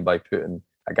your line by putting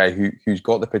a guy who's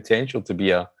got the potential to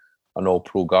be an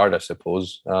all-pro guard, I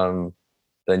suppose.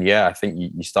 Then I think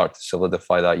you start to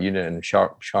solidify that unit, and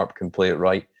Sharp can play it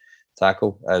right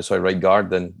right guard.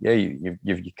 Then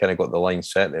you've kind of got the line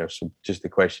set there. So just the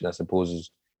question, I suppose,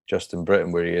 is Justin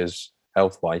Britton where he is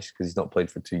health-wise, because he's not played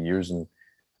for 2 years, and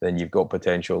then you've got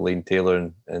potential Lane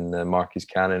Taylor and Marcus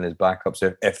Cannon as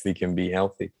backups if they can be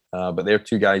healthy. But they're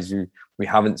 2 guys who we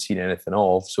haven't seen anything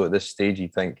of. So at this stage, you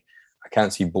think I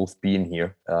can't see both being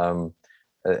here on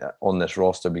this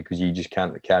roster because you just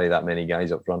can't carry that many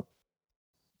guys up front.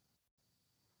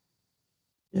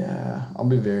 Yeah, I'll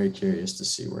be very curious to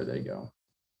see where they go.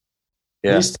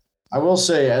 Yeah. At least I will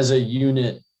say, as a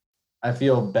unit, I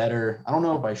feel better. I don't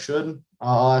know if I should.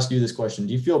 I'll ask you this question.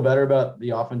 Do you feel better about the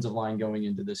offensive line going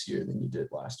into this year than you did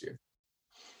last year?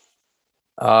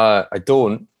 I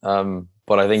don't,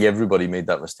 but I think everybody made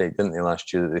that mistake, didn't they,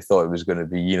 last year, that they thought it was going to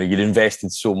be, you'd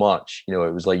invested so much. It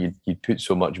was like you'd put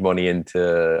so much money into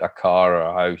a car or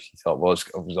a house. You thought, well, it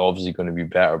was obviously going to be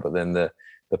better, but then the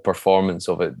performance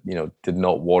of it, did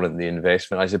not warrant the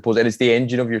investment, I suppose. And it's the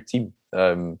engine of your team.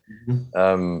 And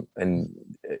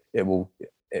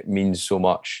it means so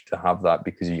much to have that,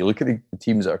 because if you look at the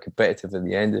teams that are competitive at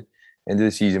the end of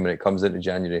the season, when it comes into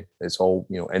January, it's all,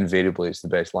 invariably it's the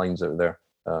best lines out there.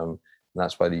 And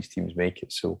that's why these teams make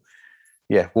it. So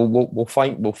we'll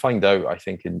find out, I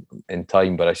think, in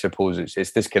time. But I suppose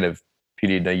it's this kind of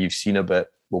period now you've seen a bit.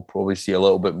 We'll probably see a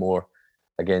little bit more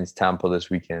against Tampa this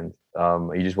weekend.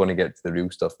 You just want to get to the real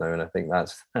stuff now, and I think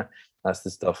that's the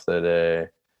stuff that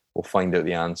we'll find out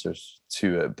the answers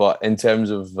to it. But in terms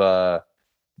of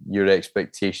your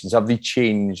expectations, have they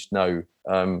changed now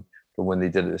from when they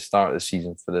did at the start of the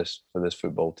season for this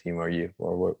football team? Where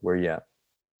are you at?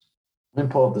 Let me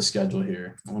pull up the schedule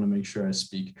here. I want to make sure I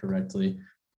speak correctly.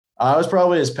 I was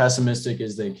probably as pessimistic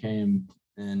as they came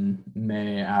in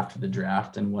May after the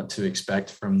draft and what to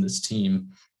expect from this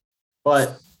team.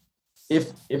 But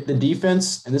if the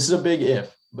defense, and this is a big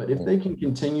if, but if they can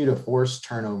continue to force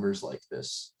turnovers like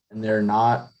this, and they're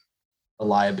not a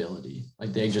liability,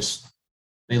 like they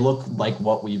look like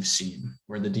what we've seen,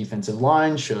 where the defensive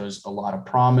line shows a lot of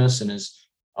promise and is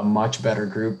a much better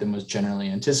group than was generally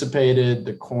anticipated.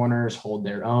 The corners hold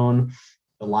their own.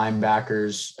 The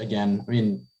linebackers, again,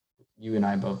 you and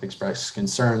I both expressed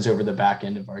concerns over the back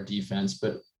end of our defense,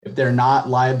 but if they're not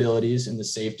liabilities in the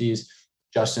safeties,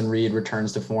 Justin Reed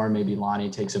returns to form, maybe Lonnie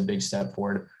takes a big step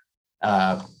forward.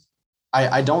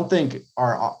 I don't think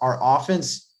our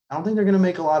offense, I don't think they're going to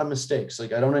make a lot of mistakes.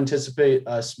 Like, I don't anticipate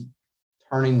us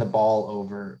turning the ball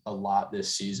over a lot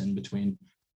this season between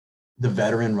the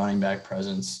veteran running back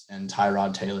presence and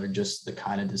Tyrod Taylor, just the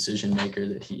kind of decision maker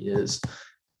that he is.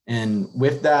 And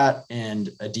with that, and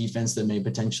a defense that may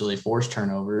potentially force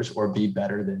turnovers or be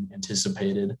better than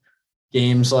anticipated,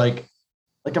 games like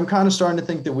like I'm kind of starting to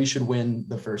think that we should win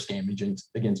the first game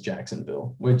against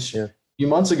Jacksonville, which a few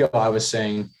months ago I was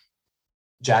saying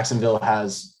Jacksonville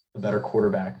has a better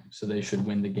quarterback, so they should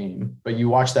win the game. But you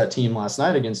watch that team last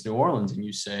night against New Orleans and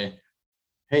you say,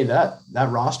 hey, that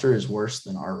roster is worse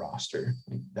than our roster.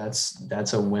 Like that's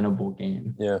a winnable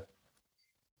game. Yeah.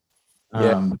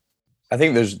 I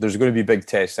think there's going to be big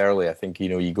tests early. I think,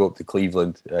 you go up to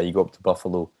Cleveland, you go up to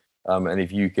Buffalo, and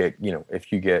if you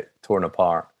get torn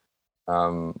apart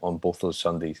on both those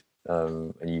Sundays,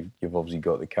 and you've obviously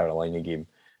got the Carolina game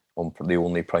on the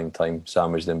only prime time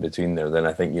sandwiched in between there, then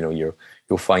I think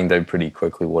you'll find out pretty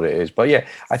quickly what it is. But yeah,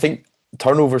 I think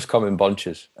turnovers come in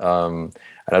bunches. And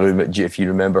I remember, if you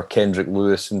remember Kendrick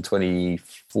Lewis in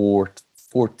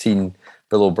 2014,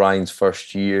 Bill O'Brien's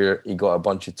first year, he got a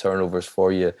bunch of turnovers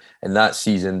for you. And that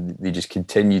season, they just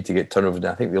continued to get turnovers. And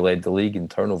I think they led the league in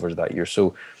turnovers that year.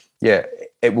 So yeah,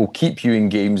 it will keep you in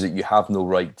games that you have no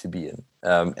right to be in.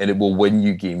 And it will win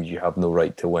you games you have no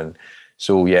right to win.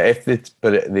 So yeah, they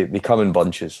come in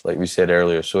bunches, like we said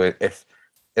earlier. So if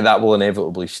that will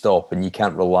inevitably stop, and you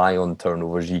can't rely on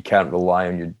turnovers, you can't rely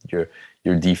on your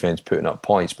defense putting up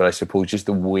points. But I suppose just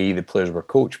the way the players were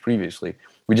coached previously,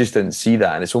 we just didn't see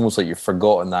that, and it's almost like you've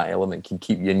forgotten that element can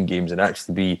keep you in games and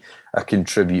actually be a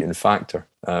contributing factor.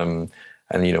 And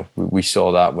we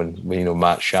saw that when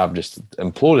Matt Schaub just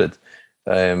imploded,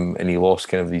 and he lost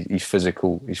kind of his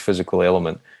physical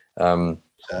element. And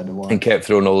kept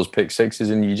throwing all those pick sixes,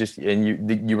 and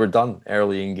you were done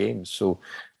early in games. So,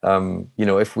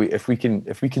 if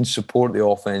we can support the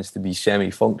offense to be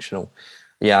semi-functional,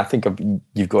 yeah, I think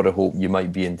you've got to hope you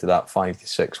might be into that 5 to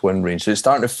 6 win range. So it's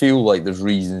starting to feel like there's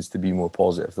reasons to be more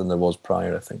positive than there was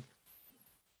prior, I think.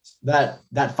 That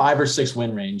 5 or 6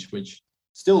 win range, which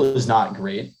still is not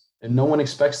great, and no one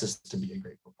expects this to be a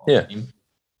great football team,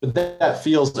 but that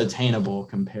feels attainable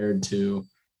compared to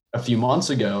a few months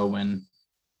ago when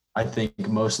I think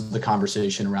most of the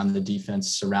conversation around the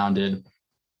defense surrounded,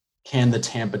 can the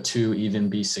Tampa 2 even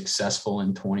be successful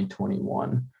in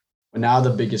 2021? But now the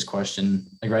biggest question,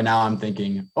 like right now I'm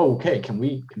thinking, can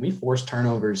we force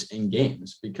turnovers in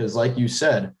games? Because like you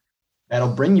said,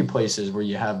 that'll bring you places where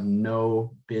you have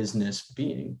no business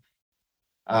being.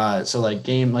 So like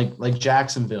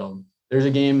Jacksonville, there's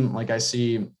a game like I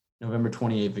see November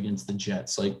 28th against the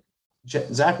Jets. Like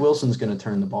Zach Wilson's going to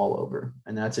turn the ball over,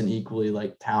 and that's an equally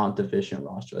like talent deficient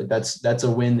roster. Like that's a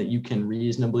win that you can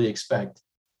reasonably expect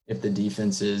if the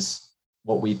defense is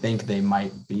what we think they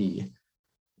might be.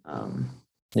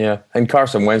 Yeah, and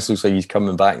Carson Wentz looks like he's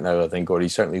coming back now, I think, or he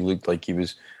certainly looked like he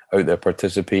was out there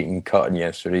participating, cutting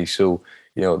yesterday. So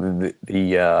the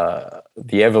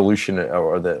evolution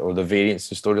or the variance,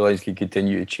 the storylines can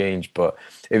continue to change. But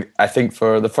I think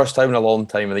for the first time in a long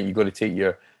time, I think you've got to take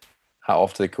your hat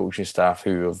off to the coaching staff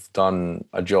who have done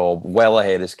a job well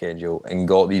ahead of schedule and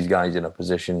got these guys in a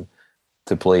position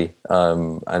to play.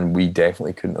 And we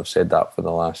definitely couldn't have said that for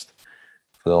the last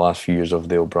few years of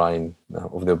the O'Brien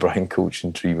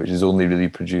coaching tree, which has only really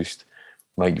produced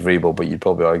Mike Vrabel. But you'd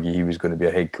probably argue he was going to be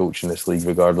a head coach in this league,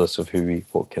 regardless of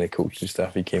what kind of coaching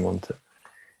staff he came onto.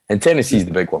 And Tennessee's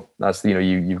the big one. That's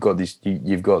you've got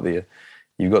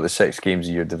the 6 games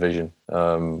of your division.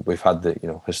 We've had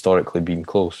historically been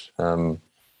close, but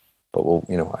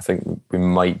I think we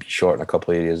might be short in a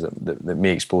couple of areas that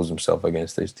may expose themselves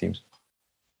against these teams.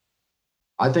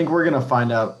 I think we're going to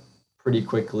find out pretty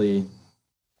quickly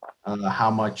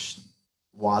how much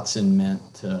Watson meant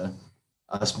to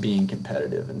us being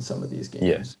competitive in some of these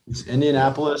games. Yes.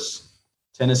 Indianapolis,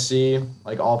 Tennessee,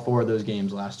 like all 4 of those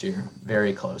games last year,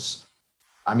 very close.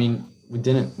 I mean,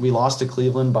 we lost to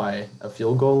Cleveland by a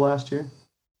field goal last year,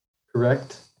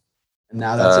 correct? And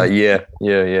now that's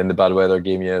in the bad weather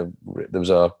game. Yeah, there was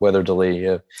a weather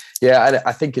delay. Yeah.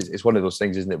 I think it's one of those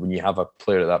things, isn't it? When you have a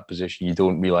player at that position, you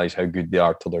don't realize how good they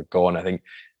are till they're gone. I think,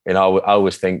 and I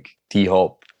always think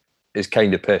D-Hop is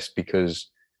kind of pissed because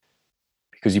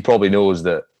he probably knows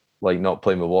that, like, not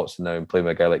playing with Watson now and playing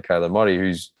with a guy like Kyler Murray,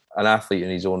 who's an athlete in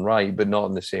his own right, but not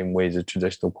in the same way as a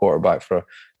traditional quarterback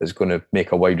that's going to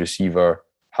make a wide receiver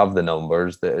have the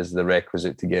numbers that is the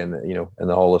requisite to get in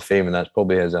the Hall of Fame, and that's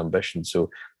probably his ambition. So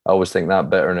I always think that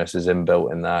bitterness is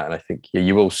inbuilt in that, and I think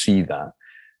you will see that.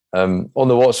 On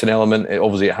the Watson element,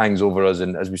 it hangs over us,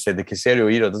 and as we said, the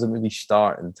Caserio era doesn't really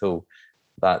start until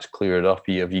that's cleared up.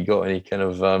 Have you got any kind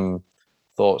of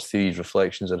thoughts, theories,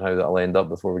 reflections on how that'll end up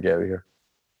before we get out of here?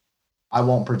 I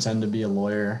won't pretend to be a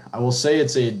lawyer. I will say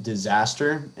it's a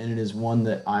disaster, and it is one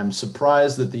that I'm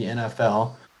surprised that the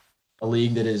NFL, a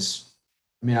league that is,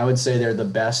 I would say they're the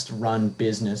best run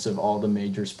business of all the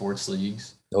major sports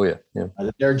leagues. Oh, yeah.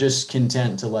 They're just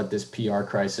content to let this PR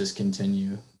crisis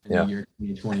continue in the year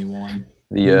 2021.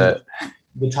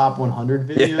 The top 100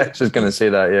 video. Yeah, I was just going to say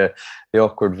that. Yeah, the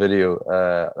awkward video.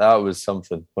 That was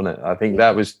something, wasn't it? I think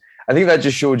that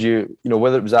just showed you,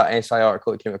 whether it was that SI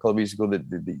article that came out a couple of weeks ago,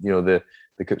 that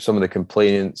some of the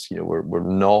complainants, were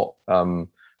not, or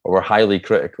were highly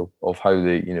critical of how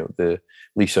the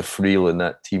Lisa Friel and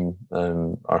that team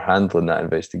are handling that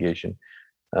investigation.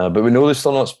 But we know they're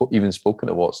still not even spoken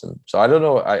to Watson. So I don't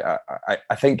know.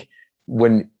 I think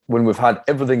when we've had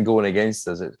everything going against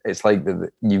us, it's like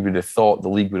you would have thought the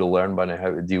league would have learned by now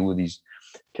how to deal with these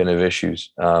kind of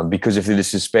issues. Because if they'd have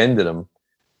suspended him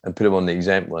and put him on the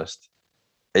exempt list,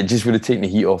 it just would have taken the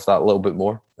heat off that a little bit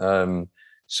more.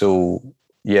 So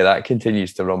yeah, that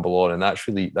continues to rumble on, and that's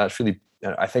really. I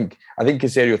think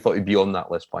Caserio thought he'd be on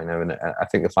that list by now, and I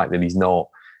think the fact that he's not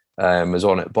is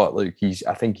on it. But look,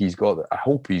 I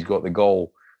hope he's got the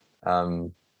gall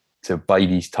to bide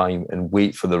his time and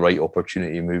wait for the right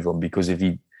opportunity to move on. Because if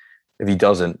he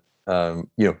doesn't,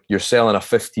 you're selling a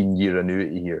 15-year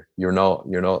annuity here. You're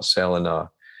not selling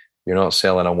a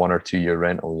 1 or 2 year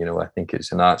rental. I think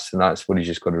and that's what he's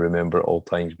just got to remember at all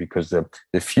times, because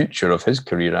the future of his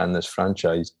career and this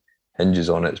franchise hinges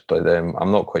on it. But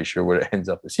I'm not quite sure where it ends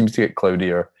up. It seems to get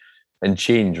cloudier and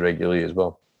change regularly as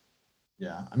well.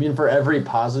 Yeah, I mean, for every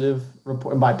positive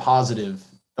report, and by positive,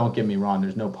 don't get me wrong,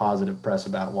 there's no positive press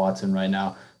about Watson right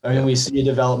now. I mean, we see a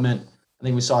development. I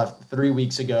think we saw it 3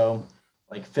 weeks ago,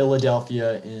 like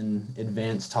Philadelphia in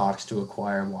advanced talks to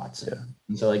acquire Watson. Yeah.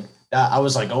 And so like that, I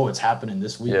was like, oh, it's happening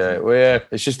this week. Yeah, well, yeah,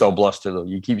 it's just all bluster though.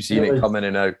 You keep seeing it come in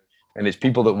and out, and it's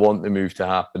people that want the move to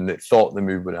happen, that thought the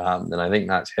move would have happened, and I think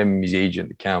that's him, his agent,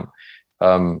 the camp,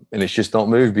 and it's just not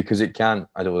moved because it can't.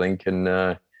 I don't think,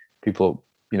 and people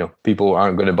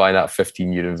aren't going to buy that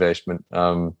 15-year investment.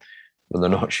 But they're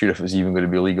not sure if it's even going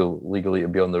to be legally to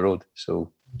be on the road.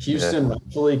 So Houston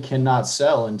rightfully cannot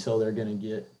sell until they're going to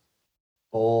get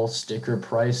full sticker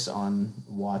price on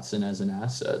Watson as an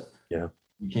asset. Yeah,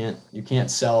 you can't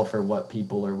sell for what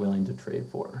people are willing to trade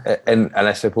for. And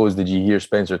I suppose, did you hear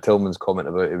Spencer Tillman's comment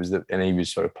about it? And he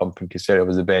was sort of pumping Caserio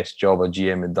was the best job a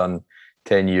GM had done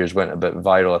 10 years, went a bit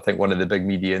viral. I think one of the big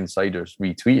media insiders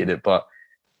retweeted it, but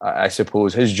I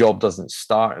suppose his job doesn't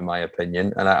start, in my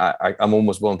opinion, and I'm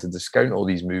almost willing to discount all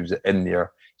these moves in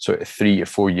their sort of 3 to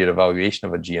 4 year evaluation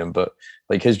of a GM. But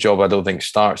like his job, I don't think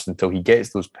starts until he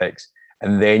gets those picks,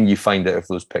 and then you find out if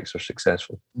those picks are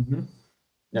successful. Mm-hmm.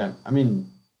 Yeah, I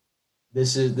mean,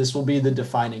 this will be the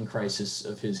defining crisis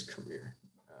of his career.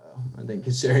 I think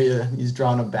Caserio, he's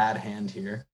drawn a bad hand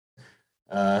here.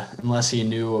 Unless he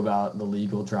knew about the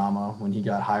legal drama when he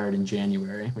got hired in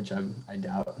January, which I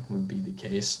doubt would be the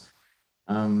case.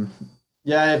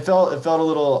 Yeah, it felt a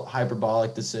little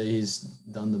hyperbolic to say he's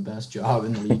done the best job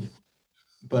in the league,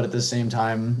 but at the same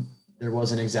time, there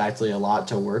wasn't exactly a lot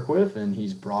to work with, and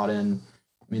he's brought in.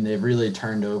 I mean, they've really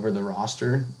turned over the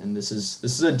roster, and this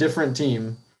is a different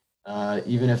team.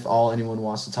 Even if all anyone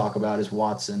wants to talk about is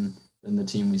Watson than the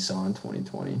team we saw in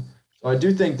 2020. So I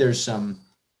do think there's some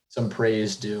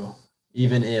praise due,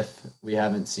 even if we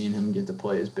haven't seen him get to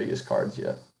play his biggest cards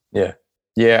yet.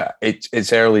 Yeah,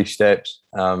 it's early steps.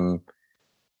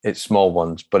 It's small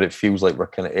ones, but it feels like we're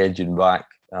kind of edging back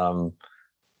out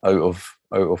of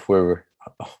where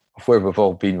we've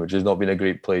all been, which has not been a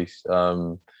great place.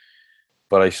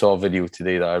 But I saw a video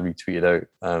today that I retweeted out.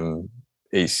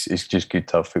 It's just good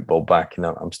to have football back, and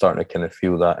I'm starting to kind of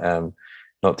feel that.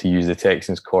 Not to use the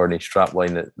Texans corny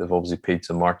strapline that they've obviously paid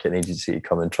some marketing agency to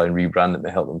come and try and rebrand them to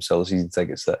help them sell season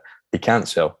tickets that they can't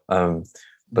sell.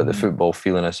 But the football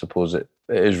feeling, I suppose, it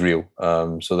is real.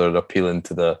 So they're appealing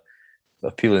to the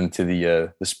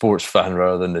sports fan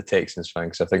rather than the Texans fan,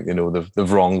 because I think they know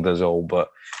they've wronged us all. But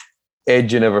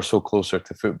edging ever so closer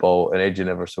to football and edging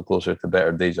ever so closer to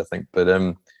better days, I think.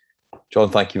 But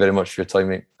John, thank you very much for your time,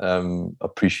 mate.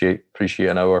 Appreciate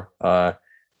an hour.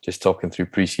 Just talking through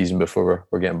pre-season before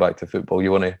we're getting back to football.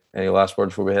 You want any last words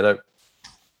before we head out?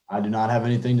 I do not have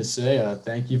anything to say.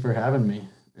 Thank you for having me.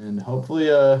 And hopefully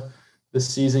this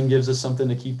season gives us something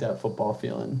to keep that football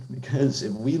feeling. Because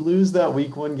if we lose that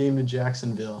week 1 game to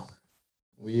Jacksonville,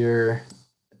 I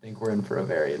think we're in for a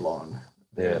very long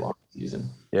season.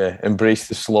 Yeah, embrace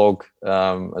the slog.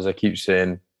 As I keep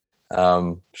saying,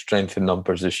 strength in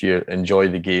numbers this year. Enjoy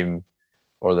the game,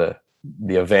 or the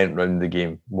event round the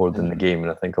game more than the game,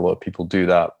 and I think a lot of people do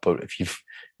that. But if you've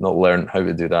not learned how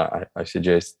to do that, I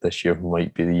suggest this year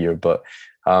might be the year. But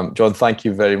John, thank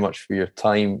you very much for your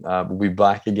time. We'll be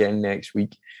back again next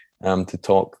week to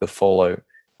talk the fallout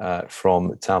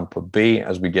from Tampa Bay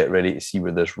as we get ready to see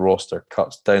where this roster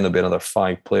cuts down. There'll be another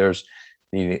 5 players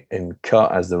in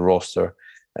cut as the roster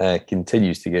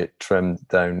continues to get trimmed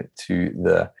down to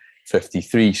the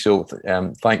 53. So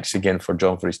thanks again for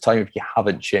John for his time. If you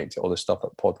haven't checked all the stuff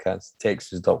at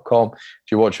podcasttexans.com,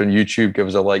 if you watch on YouTube, give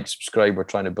us a like, subscribe. We're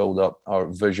trying to build up our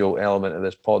visual element of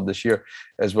this pod this year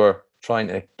as we're trying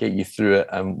to get you through it,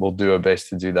 and we'll do our best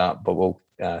to do that. But we'll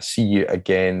see you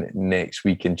again next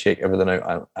week, and check everything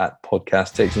out at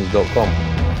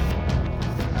podcasttexans.com.